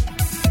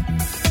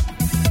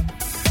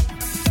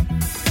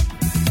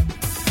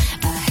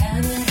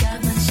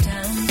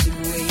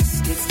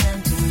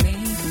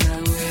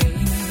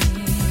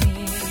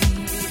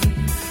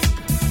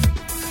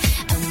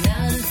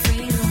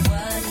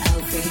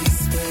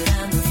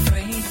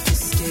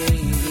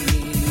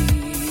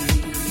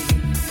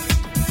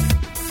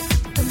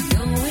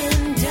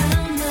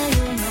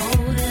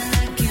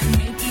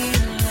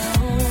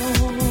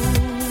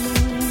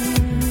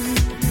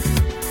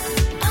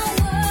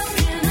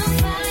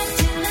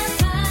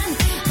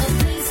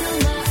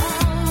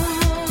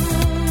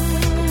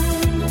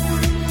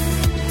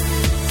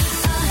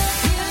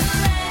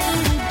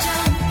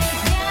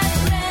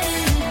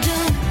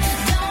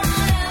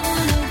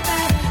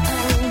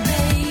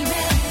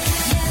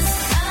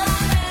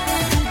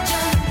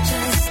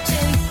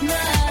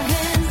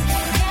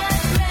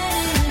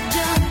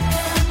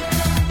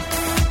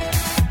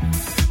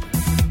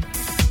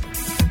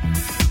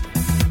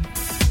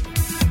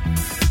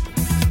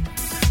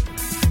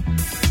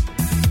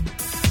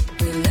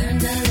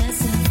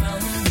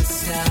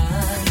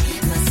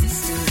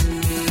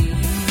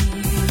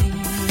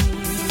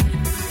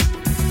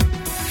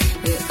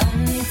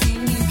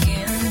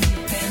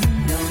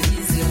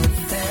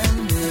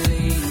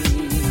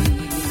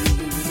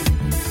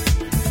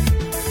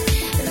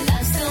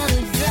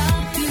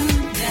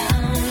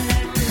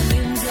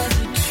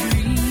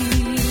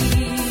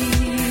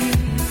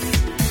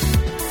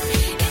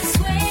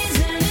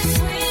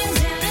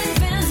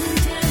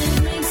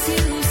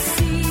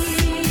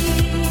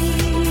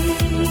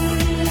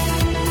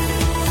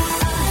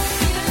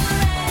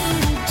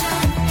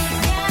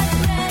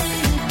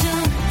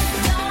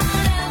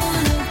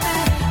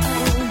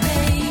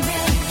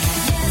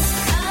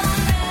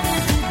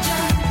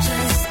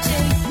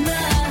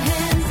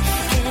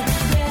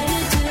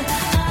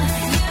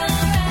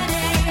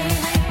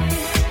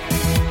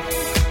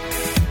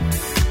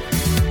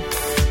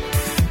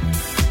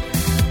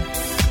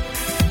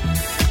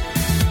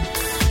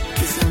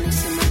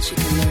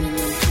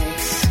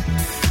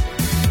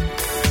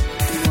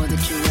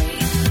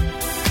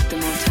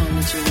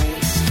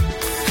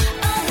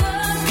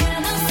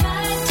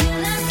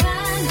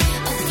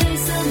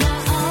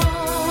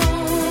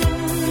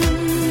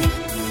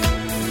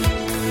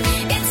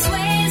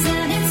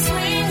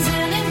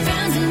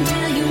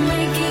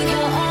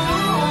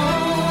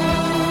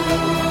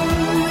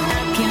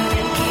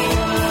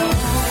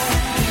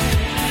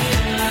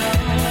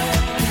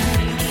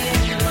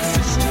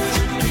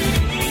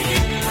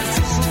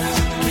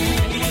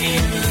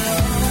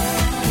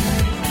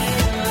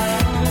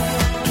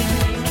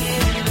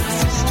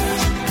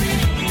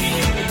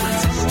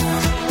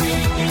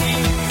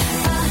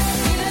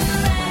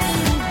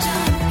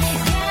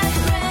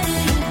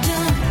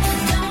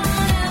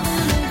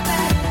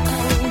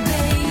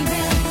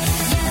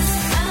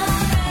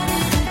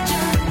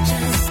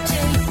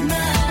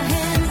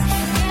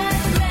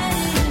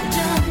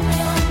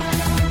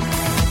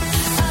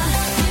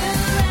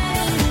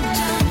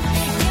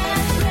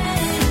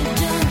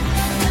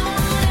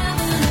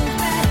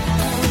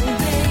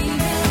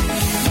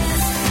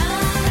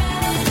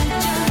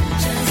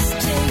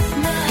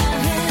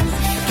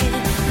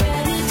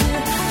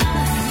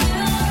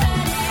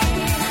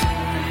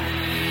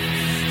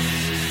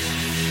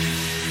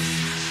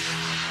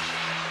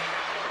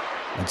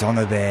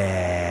 Madonna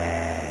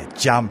there.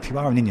 Jump. You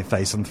are an In Your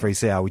Face on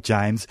 3CR with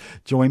James,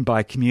 joined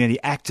by community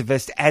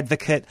activist,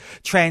 advocate,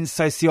 trans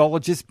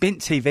sociologist, Bent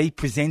TV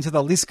presenter,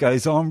 the list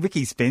goes on,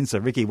 Ricki Spencer.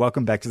 Ricki,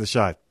 welcome back to the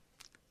show.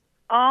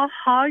 Oh,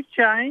 hi,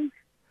 James.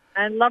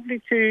 And lovely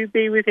to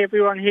be with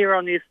everyone here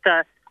on this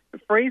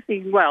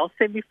semi-freezing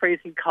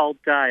cold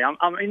day.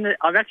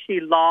 I'm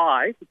actually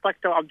live. It's like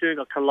I'm doing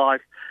like a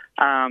live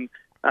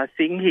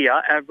thing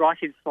here right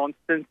in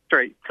Swanston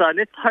Street. So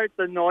let's hope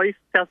the noise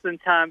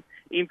doesn't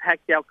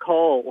impact our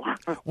call.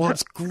 Well,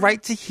 it's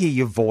great to hear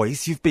your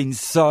voice. You've been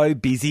so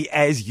busy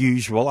as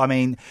usual. I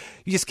mean,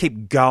 you just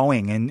keep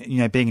going and, you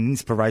know, being an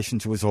inspiration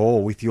to us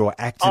all with your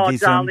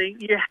activism. Oh, darling,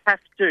 you have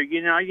to.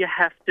 You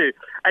have to.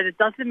 And it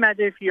doesn't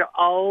matter if you're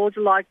old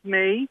like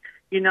me.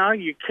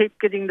 You keep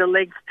getting the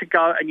legs to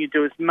go and you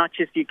do as much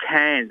as you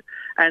can.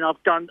 And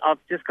I've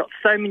just got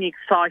so many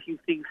exciting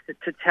things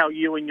to tell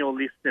you and your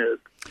listeners.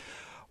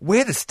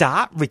 Where to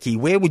start, Ricki?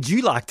 Where would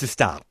you like to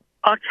start?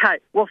 Okay.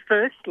 Well,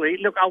 firstly,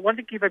 look, I want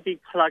to give a big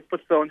plug for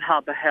Thorn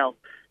Harbour Health.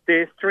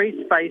 There's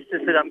 3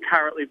 spaces that I'm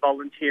currently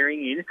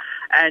volunteering in,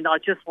 and I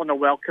just want to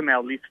welcome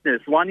our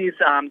listeners. One is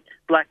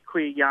Black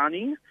Queer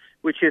Yarning,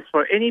 which is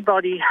for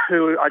anybody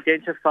who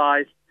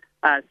identifies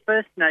as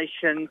First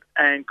Nations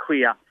and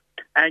queer.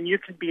 And you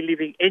can be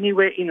living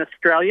anywhere in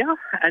Australia,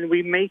 and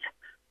we meet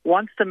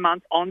once a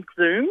month on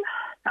Zoom.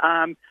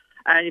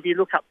 And if you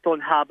look up Thorn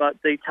Harbour,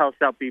 details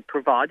they'll be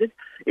provided.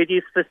 It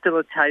is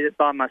facilitated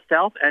by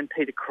myself and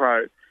Peter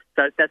Crow.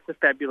 So that's a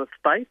fabulous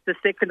space. The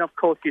second, of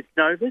course, is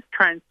Novus,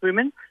 Trans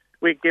Women.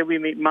 We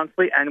meet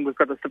monthly, and we've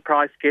got a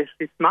surprise guest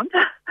this month.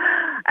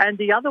 And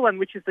the other one,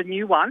 which is the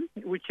new one,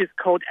 which is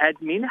called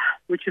Admin,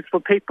 which is for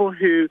people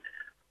who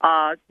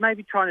are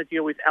maybe trying to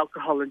deal with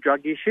alcohol and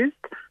drug issues.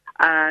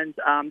 And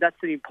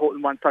that's an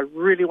important one, so I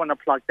really want to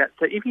plug that.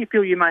 So if you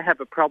feel you may have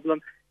a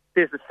problem,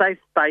 there's a safe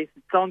space.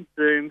 It's on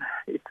Zoom.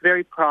 It's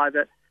very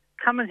private.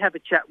 Come and have a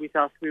chat with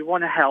us. We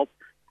want to help,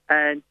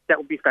 and that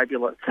would be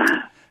fabulous.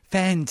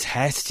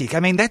 Fantastic.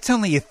 I mean, that's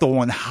only your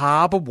Thorn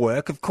Harbour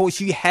work. Of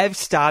course, you have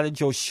started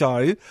your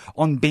show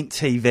on Bent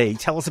TV.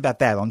 Tell us about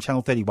that on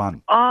Channel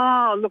 31.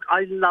 Oh, look,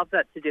 I love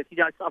that to death.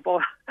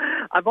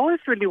 I've always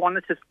really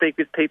wanted to speak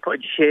with people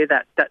and share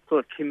that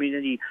sort of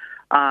community,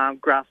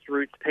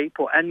 grassroots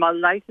people. And my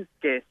latest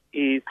guest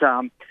is...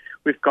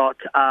 we've got,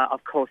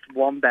 of course,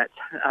 Wombat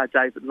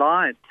David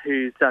Lyons,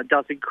 who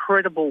does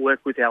incredible work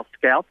with our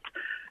Scouts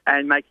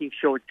and making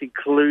sure it's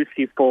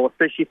inclusive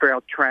especially for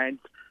our trans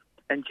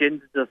and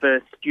gender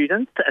diverse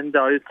students and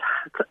those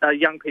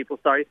young people,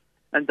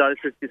 and those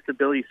with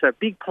disabilities. So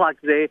big plug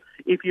there.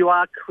 If you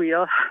are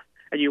queer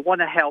and you want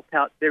to help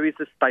out, there is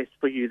a space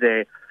for you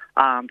there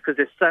because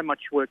there's so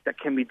much work that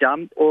can be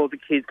done. All the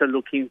kids are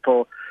looking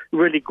for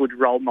really good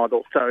role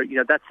models. So,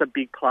 that's a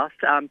big plus.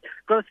 Got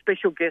a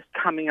special guest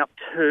coming up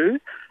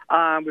too.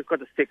 We've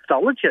got a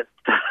sexologist,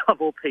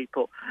 of all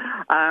people,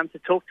 to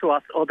talk to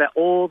us about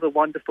all the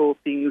wonderful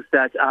things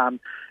that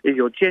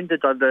you're gender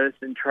diverse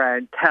and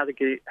trans, how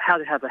to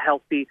have a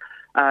healthy,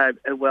 a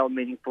well,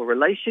 meaningful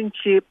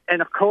relationship.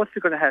 And, of course,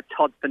 we're going to have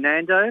Todd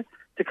Fernando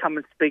to come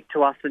and speak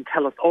to us and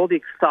tell us all the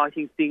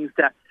exciting things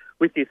that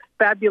with this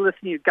fabulous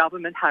new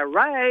government,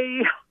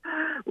 hooray,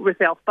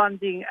 with our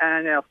funding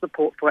and our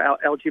support for our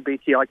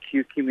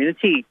LGBTIQ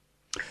community.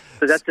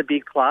 So that's a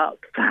big plus.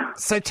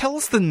 So tell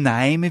us the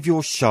name of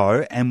your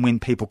show and when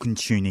people can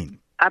tune in.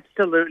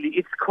 Absolutely.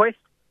 It's Quest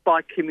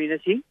by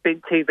Community,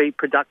 Bent TV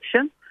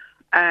production,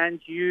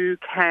 and you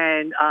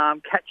can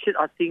catch it,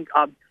 I think,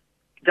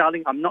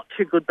 darling, I'm not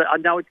too good, but I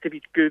know it's if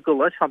you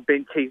Google it on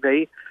Bent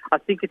TV. I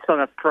think it's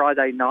on a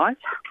Friday night.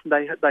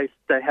 They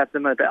have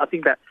them about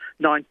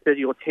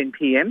 9:30 or 10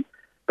 p.m.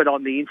 but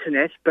on the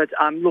internet. But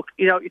look,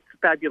 it's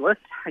fabulous,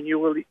 and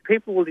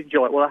people will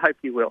enjoy it. Well, I hope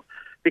you will,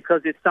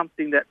 because it's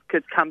something that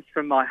comes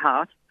from my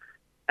heart,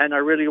 and I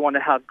really want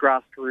to have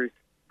grassroots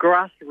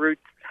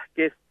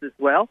guests as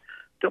well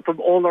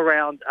from all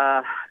around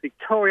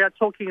Victoria,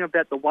 talking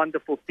about the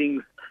wonderful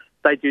things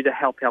they do to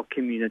help our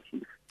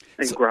communities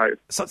and grow.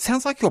 So it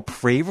sounds like you're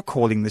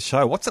pre-recording the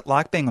show. What's it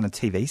like being on a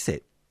TV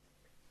set?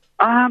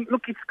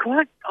 Look, it's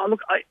quite.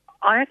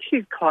 I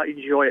actually quite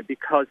enjoy it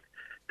because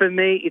for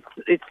me,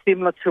 it's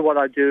similar to what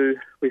I do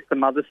with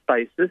some other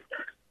spaces,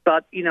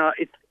 but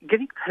it's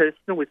getting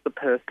personal with the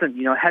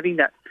person. Having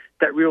that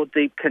real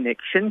deep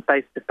connection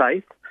face to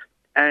face,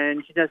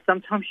 and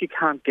sometimes you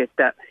can't get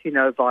that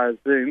via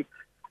Zoom,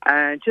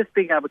 and just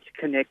being able to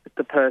connect with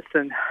the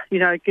person,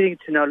 getting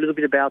to know a little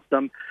bit about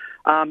them.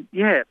 But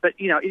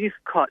it is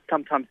quite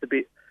sometimes a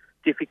bit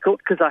difficult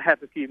because I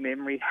have a few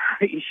memory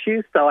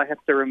issues, so I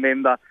have to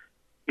remember,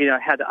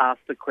 how to ask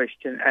the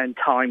question and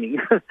timing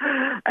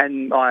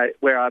and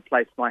where I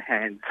place my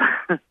hands.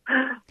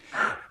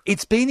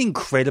 It's been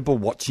incredible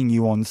watching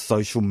you on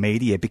social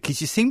media because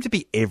you seem to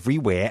be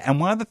everywhere. And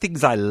one of the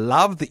things I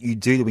love that you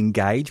do to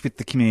engage with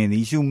the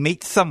community is you'll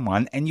meet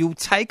someone and you'll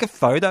take a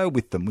photo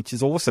with them, which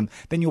is awesome.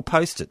 Then you'll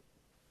post it.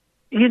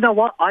 You know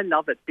what? I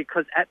love it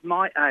because at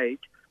my age,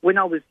 when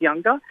I was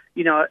younger,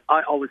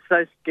 I was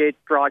so scared,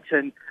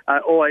 frightened,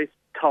 always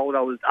told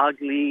I was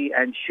ugly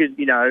and should,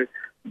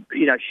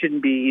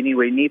 shouldn't be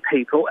anywhere near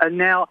people. And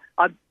now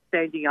I'm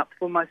standing up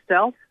for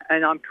myself,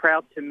 and I'm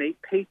proud to meet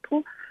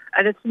people.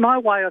 And it's my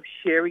way of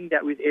sharing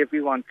that with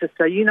everyone to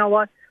say, you know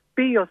what,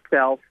 be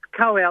yourself,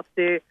 go out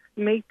there,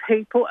 meet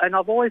people. And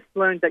I've always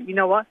learned that, you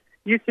know what,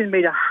 you can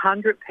meet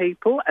 100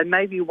 people and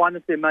maybe one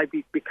of them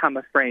maybe become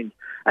a friend.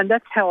 And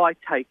that's how I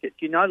take it,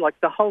 like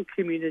the whole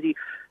community,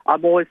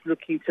 I'm always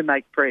looking to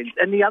make friends.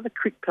 And the other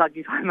quick plug,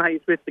 if I may,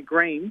 is with the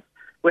Greens.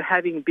 We're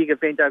having a big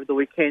event over the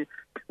weekend.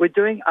 We're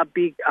doing a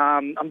big,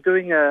 I'm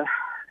doing a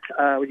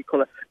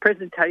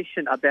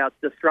presentation about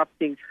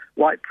disrupting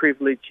white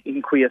privilege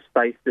in queer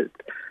spaces.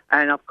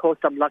 And of course,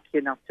 I'm lucky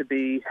enough to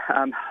be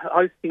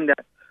hosting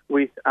that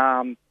with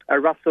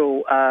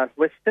Russell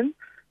Weston,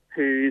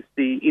 who's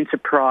the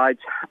Interpride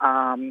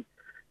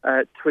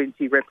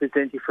 20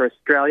 representative for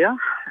Australia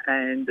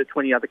and the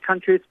 20 other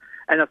countries.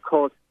 And of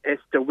course,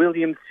 Esther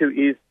Williams, who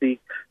is the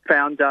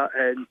founder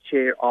and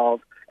chair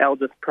of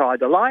Elders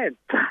Pride Alliance.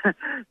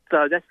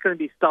 So that's going to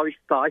be so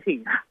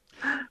exciting.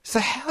 So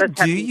how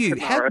do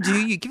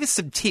you give us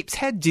some tips?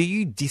 How do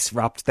you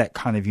disrupt that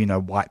kind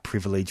of, white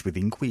privilege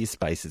within queer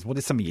spaces? What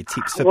are some of your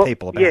tips for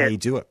people about how you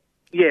do it?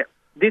 Yeah,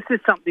 this is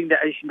something that,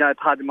 as you know,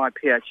 part of my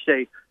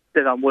PhD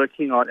that I'm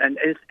working on, and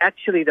it's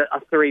actually a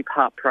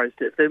three-part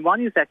process. And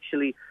one is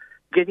actually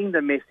getting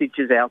the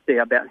messages out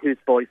there about whose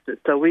voices.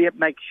 So we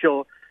make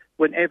sure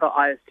whenever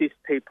I assist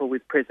people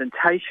with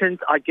presentations,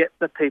 I get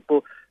the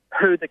people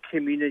who the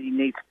community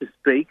needs to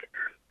speak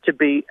to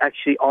be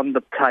actually on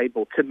the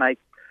table, to make,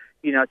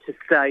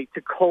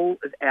 to call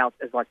it out,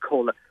 as I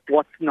call it,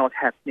 what's not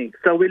happening.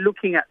 So we're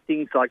looking at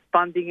things like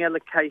funding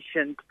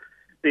allocations,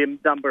 the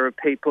number of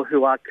people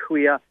who are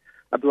queer,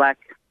 black,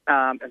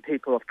 and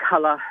people of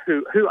colour.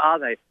 Who are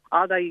they?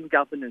 Are they in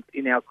governance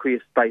in our queer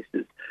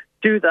spaces?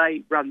 Do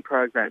they run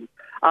programs?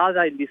 Are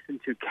they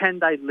listened to? Can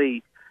they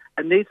lead?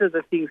 And these are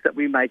the things that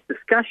we make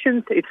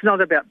discussions. It's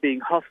not about being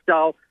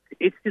hostile.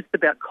 It's just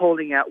about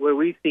calling out where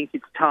we think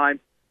it's time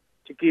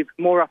to give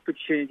more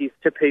opportunities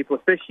to people,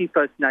 especially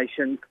First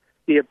Nations,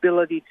 the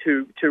ability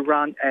to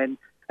run and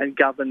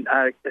govern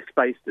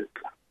spaces.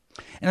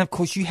 And of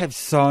course, you have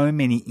so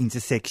many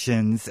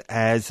intersections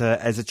as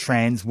a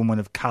trans woman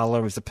of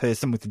colour, as a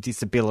person with a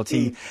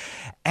disability,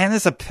 and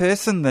as a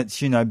person that's,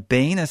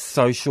 been a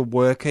social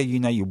worker.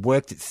 You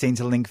worked at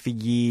Centrelink for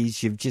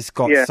years. You've just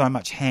got so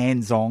much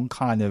hands-on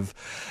kind of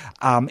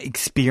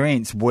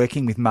experience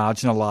working with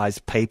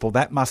marginalised people.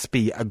 That must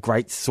be a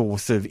great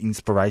source of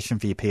inspiration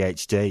for your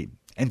PhD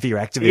and for your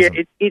activism.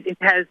 Yeah,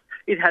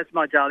 it has,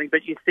 my darling.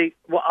 But you see,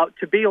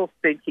 to be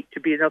authentic,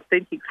 to be an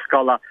authentic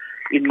scholar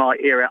in my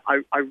area,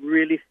 I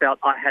really felt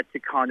I had to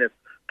kind of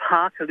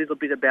park a little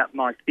bit about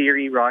my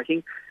theory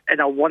writing,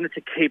 and I wanted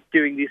to keep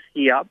doing this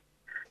year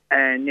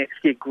and next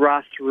year,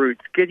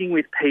 grassroots, getting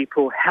with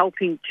people,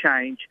 helping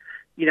change,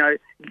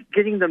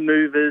 getting the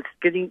movers,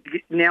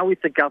 now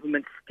with the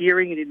government,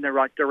 steering it in the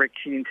right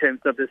direction in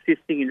terms of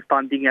assisting in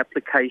funding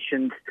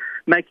applications,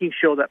 making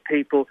sure that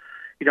people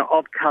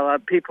of colour,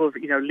 people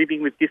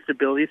living with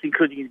disabilities,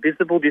 including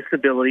invisible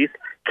disabilities,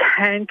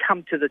 can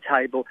come to the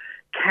table,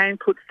 can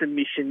put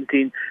submissions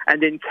in,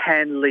 and then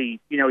can lead,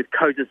 with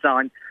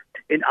co-design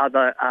in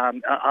other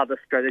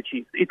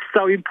strategies. It's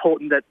so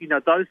important that,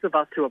 those of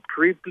us who are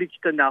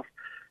privileged enough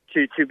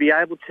to be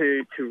able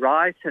to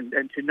write and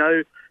to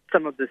know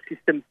some of the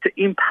systems, to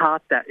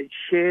impart that and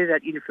share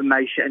that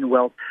information and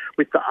wealth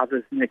with the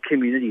others in the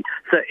community,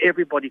 so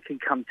everybody can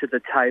come to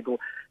the table,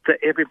 so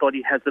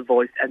everybody has a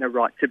voice and a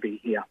right to be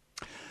here.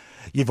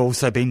 You've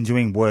also been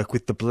doing work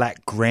with the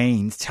Black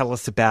Greens. Tell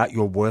us about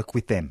your work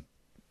with them.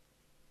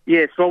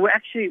 Yes, well, we're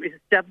actually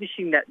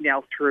establishing that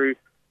now through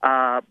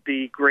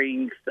the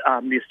Greens,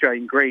 the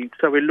Australian Greens.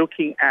 So we're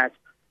looking at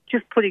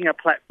just putting a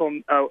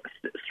platform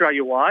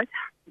Australia-wide.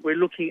 We're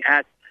looking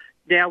at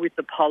now with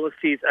the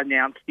policies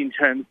announced in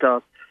terms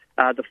of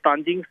the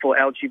funding for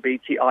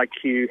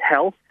LGBTIQ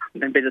health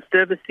and better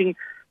servicing,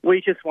 we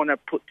just want to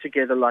put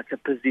together like a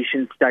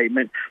position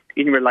statement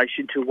in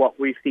relation to what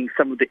we think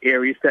some of the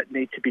areas that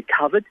need to be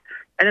covered.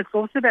 And it's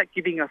also about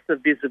giving us a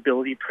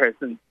visibility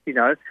presence,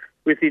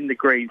 within the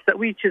Greens, that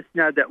we just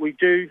know that we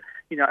do,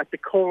 at the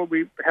core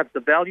we have the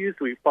values,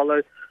 we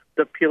follow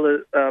the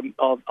pillar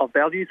of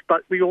values,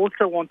 but we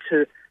also want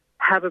to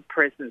have a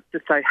presence to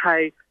say,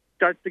 hey,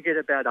 don't forget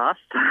about us.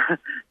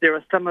 There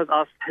are some of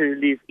us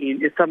who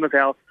some of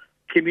our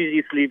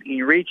communities live in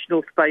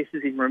regional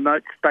spaces, in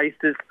remote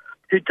spaces,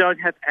 who don't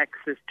have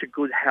access to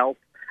good health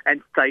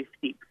and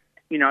safety.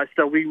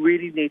 So we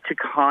really need to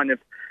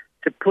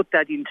to put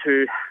that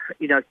into,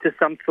 to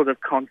some sort of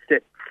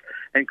concepts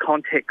and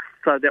context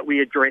so that we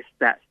address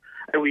that.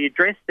 And we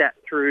address that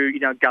through,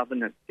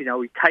 governance.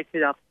 We take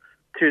it up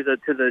to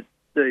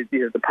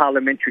the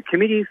parliamentary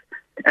committees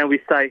and we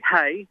say,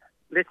 hey,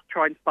 let's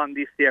try and fund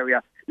this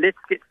area. Let's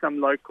get some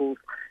locals,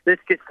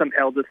 let's get some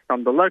elders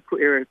from the local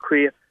area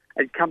queer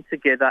and come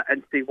together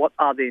and see what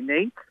are their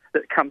needs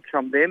that comes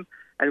from them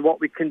and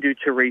what we can do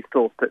to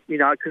resource it,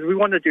 because we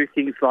want to do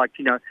things like,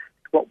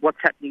 what's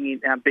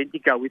happening in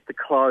Bendigo with the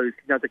clothes,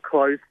 the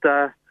clothes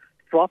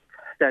swap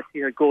that,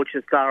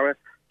 gorgeous Zara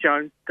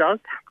Jones does.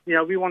 You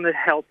know, we want to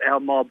help our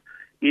mob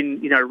in,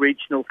 you know,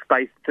 regional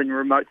spaces and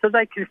remote so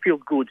they can feel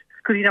good.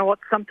 Because you know what?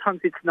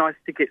 Sometimes it's nice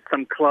to get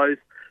some clothes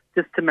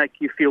just to make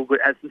you feel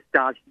good as a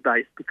starting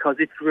base, because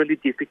it's really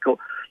difficult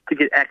to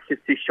get access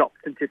to shops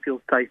and to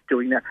feel safe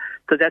doing that.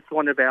 So that's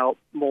one of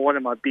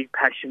my big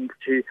passions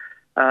to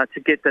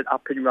get that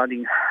up and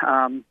running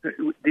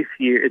this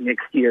year and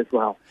next year as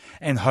well.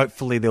 And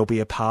hopefully there'll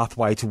be a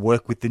pathway to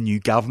work with the new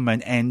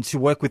government and to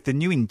work with the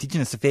new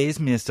Indigenous Affairs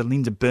Minister,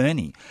 Linda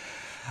Burney.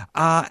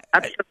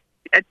 Absolutely.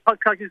 And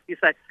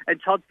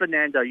Todd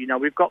Fernando, you know,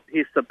 we've got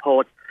his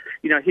support.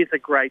 You know, he's a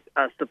great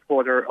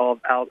supporter of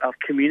our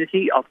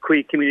community, of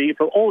queer community,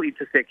 for all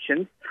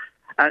intersections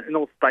and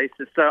all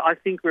spaces. So I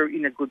think we're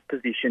in a good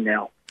position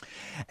now.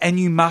 And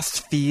you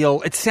must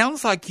feel, it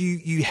sounds like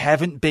you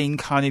haven't been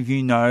kind of,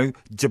 you know,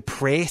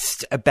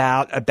 depressed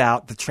about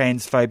the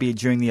transphobia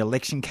during the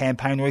election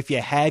campaign, or if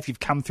you have, you've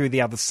come through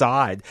the other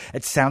side.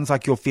 It sounds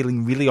like you're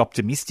feeling really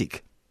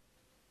optimistic.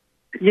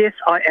 Yes,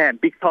 I am,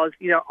 because,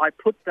 you know, I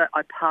parked that,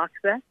 I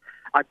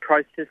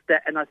processed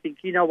that, and I think,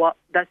 you know what,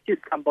 that's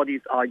just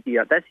somebody's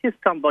idea. That's just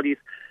somebody's,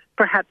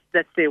 perhaps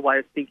that's their way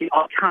of thinking.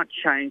 I can't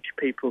change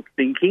people's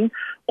thinking.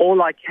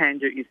 All I can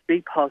do is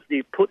be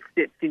positive, put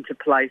steps into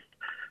place,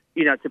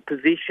 you know, to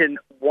position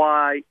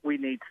why we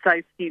need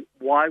safety,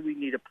 why we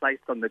need a place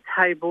on the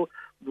table,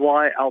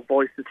 why our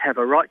voices have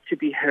a right to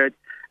be heard,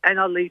 and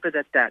I leave it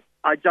at that.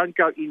 I don't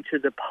go into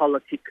the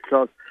politics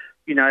of,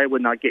 you know,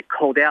 when I get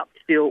called out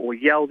still or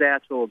yelled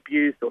at or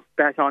abused or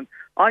spat on.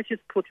 I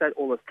just put that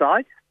all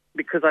aside,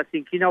 because I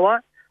think, you know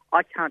what,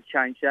 I can't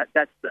change that.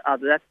 That's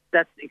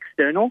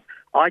external.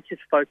 I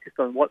just focus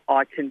on what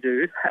I can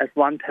do as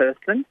one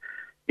person,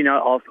 you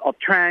know, of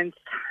trans,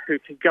 who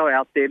can go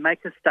out there,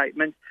 make a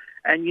statement.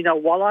 And, you know,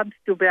 while I'm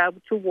still be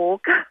able to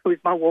walk with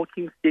my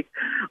walking stick,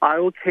 I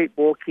will keep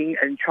walking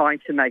and trying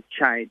to make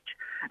change.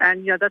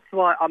 And, you know, that's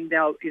why I'm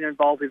now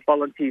involved with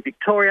Volunteer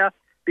Victoria,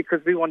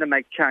 because we want to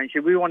make change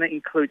and we want to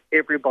include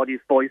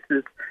everybody's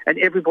voices, and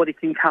everybody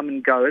can come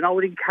and go. And I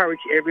would encourage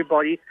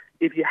everybody,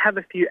 if you have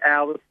a few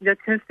hours, you know,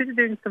 consider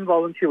doing some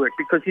volunteer work,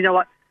 because you know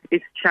what?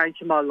 It's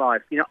changed my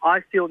life. You know,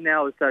 I feel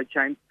now as though,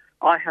 James,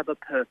 I have a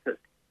purpose,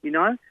 you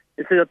know?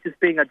 Instead of just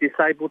being a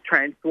disabled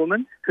trans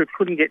woman who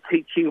couldn't get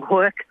teaching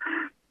work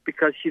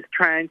because she's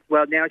trans,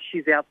 well, now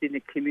she's out in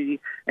the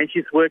community and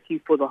she's working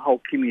for the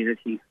whole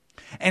community.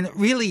 And it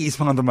really is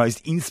one of the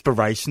most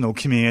inspirational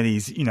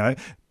communities, you know,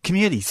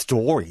 community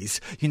stories,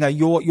 you know,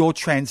 your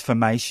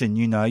transformation,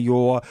 you know,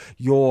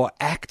 your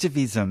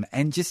activism,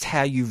 and just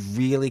how you've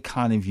really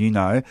kind of, you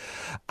know,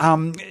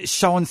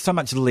 shown so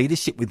much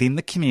leadership within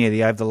the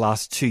community over the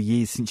last 2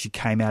 years since you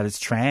came out as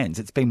trans.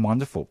 It's been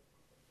wonderful.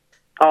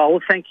 Oh,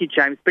 well, thank you,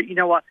 James. But you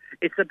know what?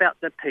 It's about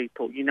the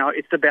people, you know,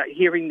 it's about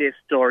hearing their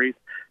stories,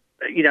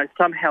 you know,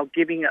 somehow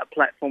giving a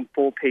platform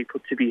for people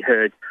to be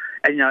heard.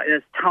 And, you know, and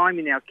it's time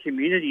in our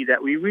community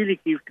that we really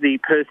give the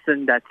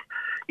person that's,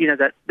 you know,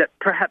 that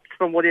perhaps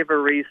from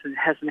whatever reason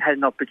hasn't had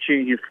an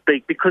opportunity to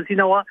speak. Because, you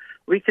know what,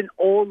 we can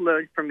all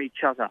learn from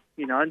each other,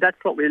 you know, and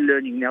that's what we're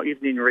learning now,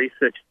 even in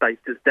research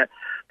spaces, that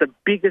the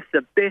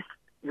best,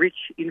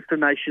 rich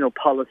informational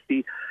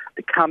policy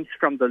that comes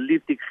from the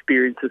lived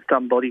experience of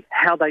somebody,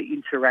 how they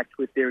interact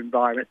with their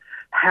environment,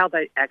 how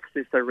they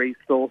access a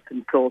resource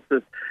and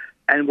sources,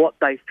 and what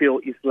they feel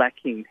is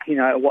lacking, you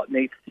know, what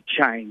needs to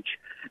change.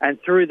 And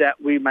through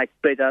that, we make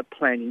better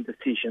planning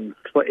decisions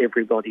for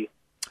everybody.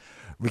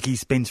 Ricki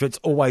Spencer, it's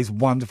always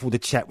wonderful to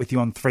chat with you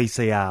on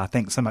 3CR.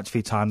 Thanks so much for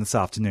your time this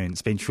afternoon.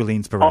 It's been truly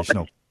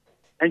inspirational.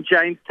 And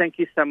James, thank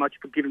you so much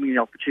for giving me an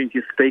opportunity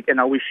to speak. And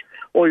I wish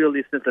all your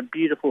listeners a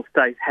beautiful,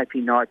 safe,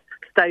 happy night.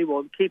 Stay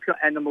warm, keep your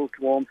animals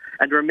warm.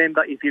 And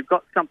remember, if you've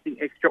got something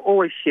extra,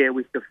 always share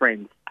with your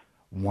friends.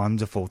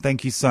 Wonderful.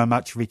 Thank you so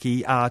much,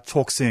 Ricki.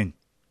 Talk soon.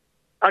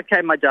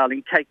 Okay, my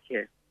darling. Take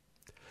care.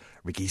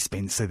 Ricki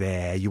Spencer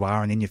there. You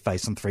are on In Your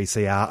Face on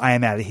 3CR. I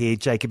am out of here.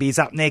 Jacob is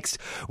up next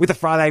with a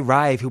Friday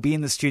rave. He'll be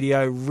in the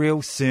studio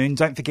real soon.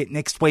 Don't forget,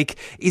 next week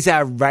is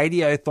our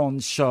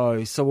Radiothon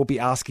show. So we'll be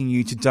asking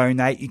you to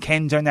donate. You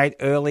can donate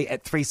early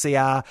at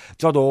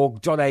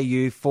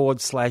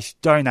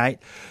 3cr.org.au/donate.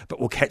 But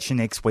we'll catch you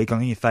next week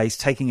on In Your Face.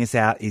 Taking us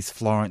out is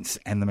Florence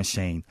and the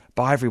Machine.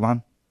 Bye,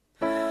 everyone.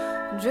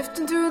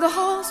 Drifting through the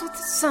halls with the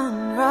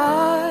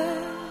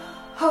sunrise,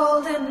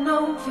 holding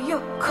on for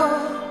your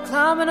call,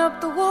 climbing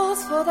up the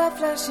walls for that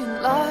flashing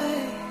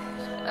light.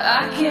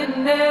 I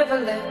can never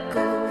let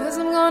go, 'cause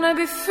I'm gonna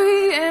be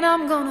free and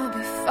I'm gonna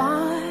be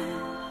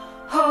fine.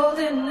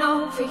 Holding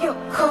on for your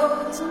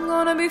cause, I'm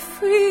gonna be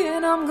free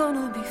and I'm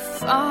gonna be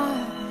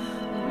fine.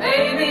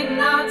 Maybe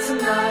not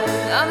tonight,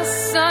 now the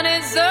sun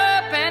is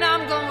up and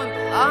I'm going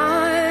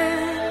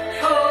blind.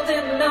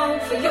 Holding on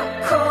for your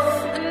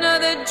cause,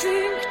 another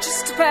drink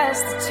just to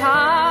pass the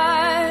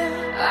time.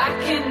 I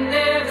can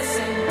never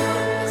say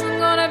no, 'cause I'm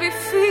gonna be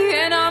free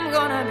and I'm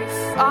gonna be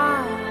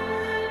fine.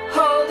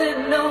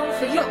 Holding on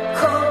for your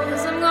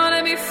cause, I'm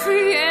gonna be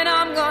free and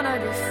I'm gonna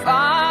be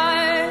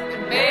fine.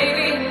 But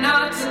maybe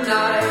not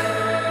tonight.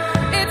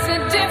 It's a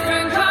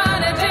different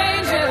kind of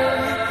danger,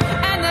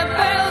 and the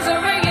bells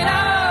are ringing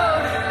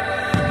out,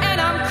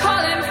 and I'm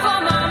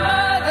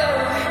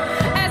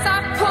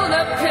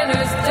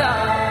pillars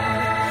down.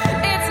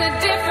 It's a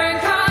different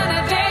kind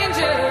of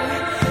danger,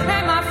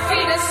 and my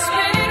feet are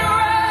spinning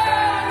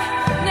around.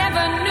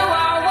 Never knew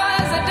I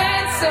was a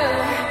dancer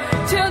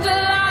till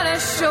Delilah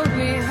showed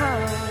me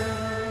how.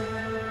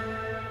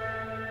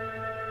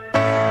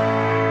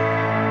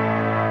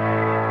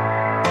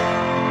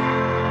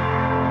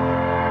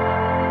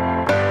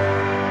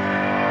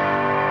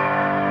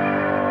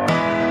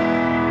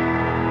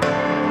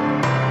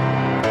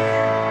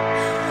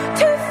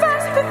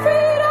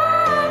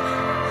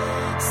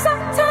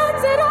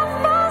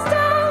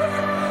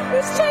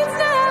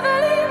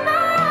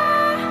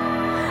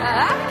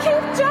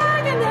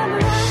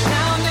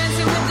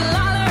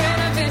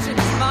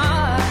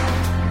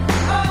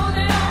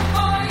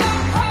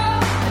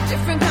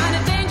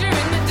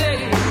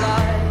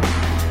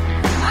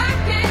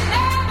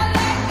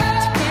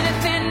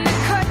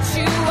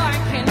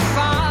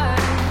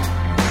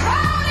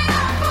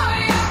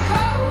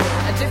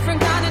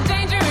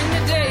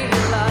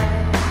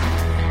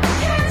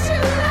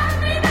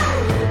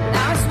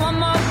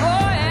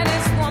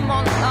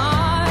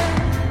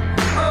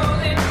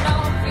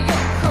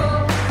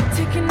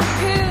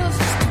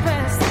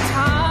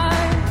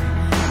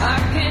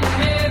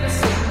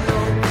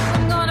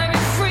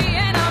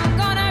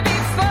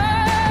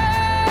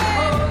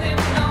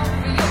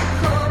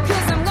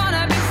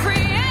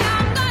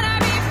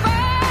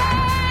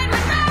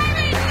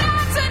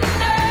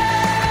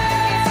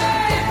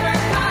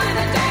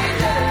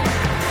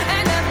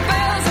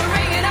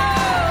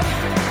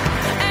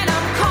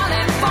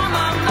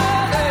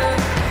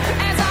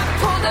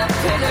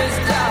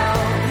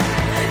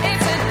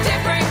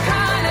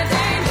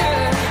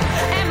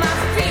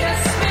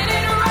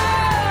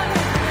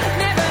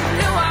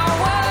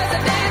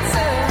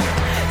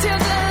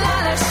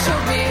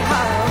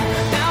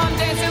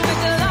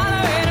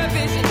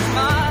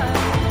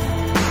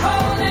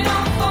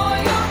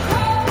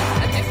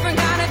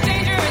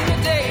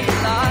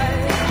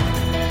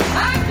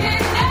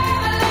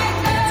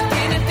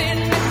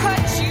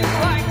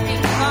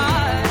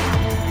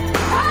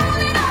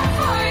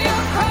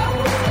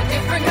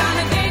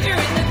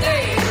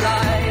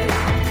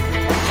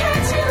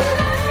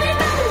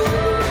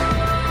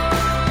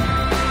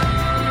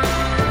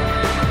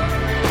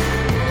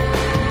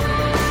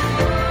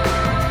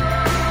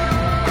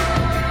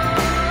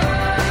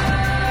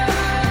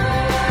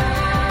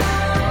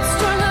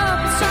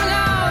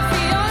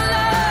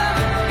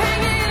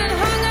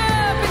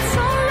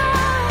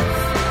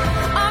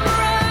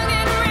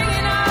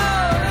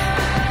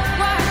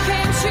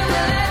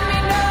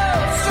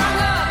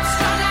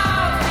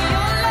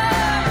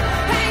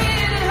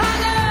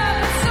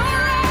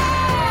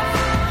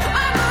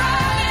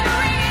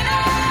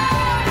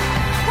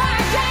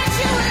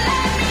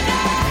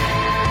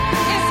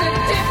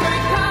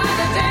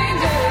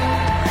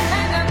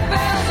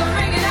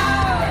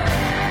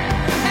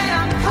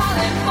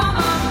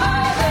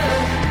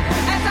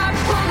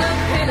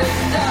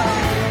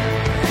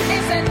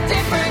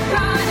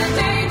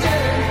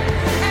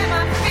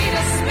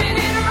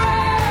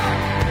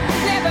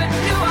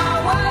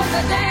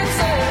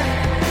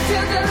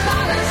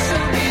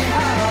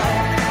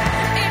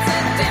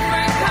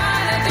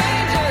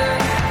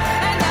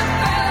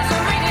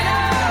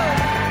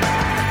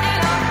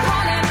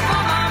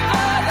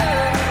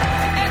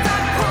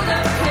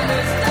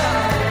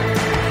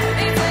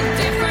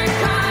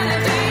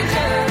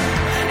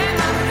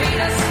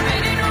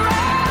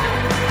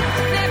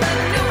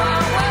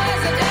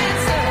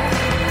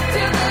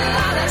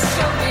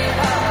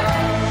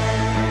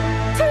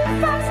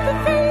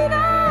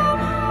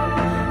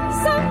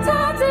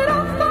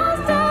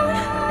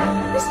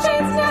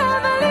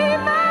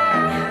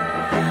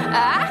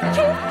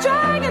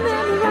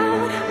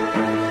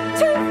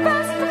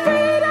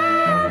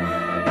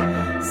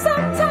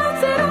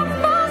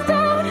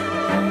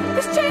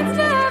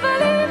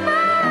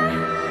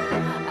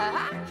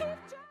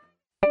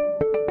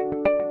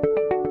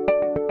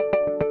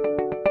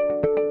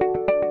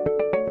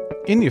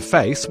 In Your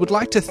Face would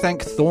like to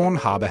thank Thorn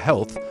Harbour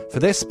Health for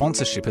their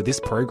sponsorship of this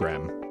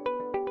program.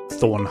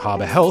 Thorn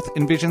Harbour Health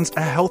envisions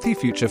a healthy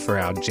future for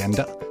our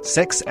gender,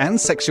 sex and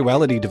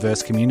sexuality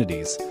diverse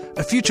communities,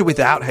 a future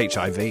without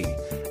HIV,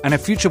 and a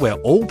future where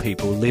all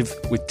people live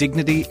with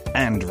dignity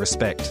and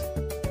respect.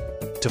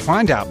 To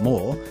find out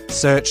more,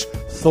 search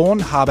Thorn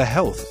Harbour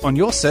Health on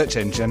your search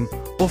engine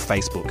or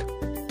Facebook.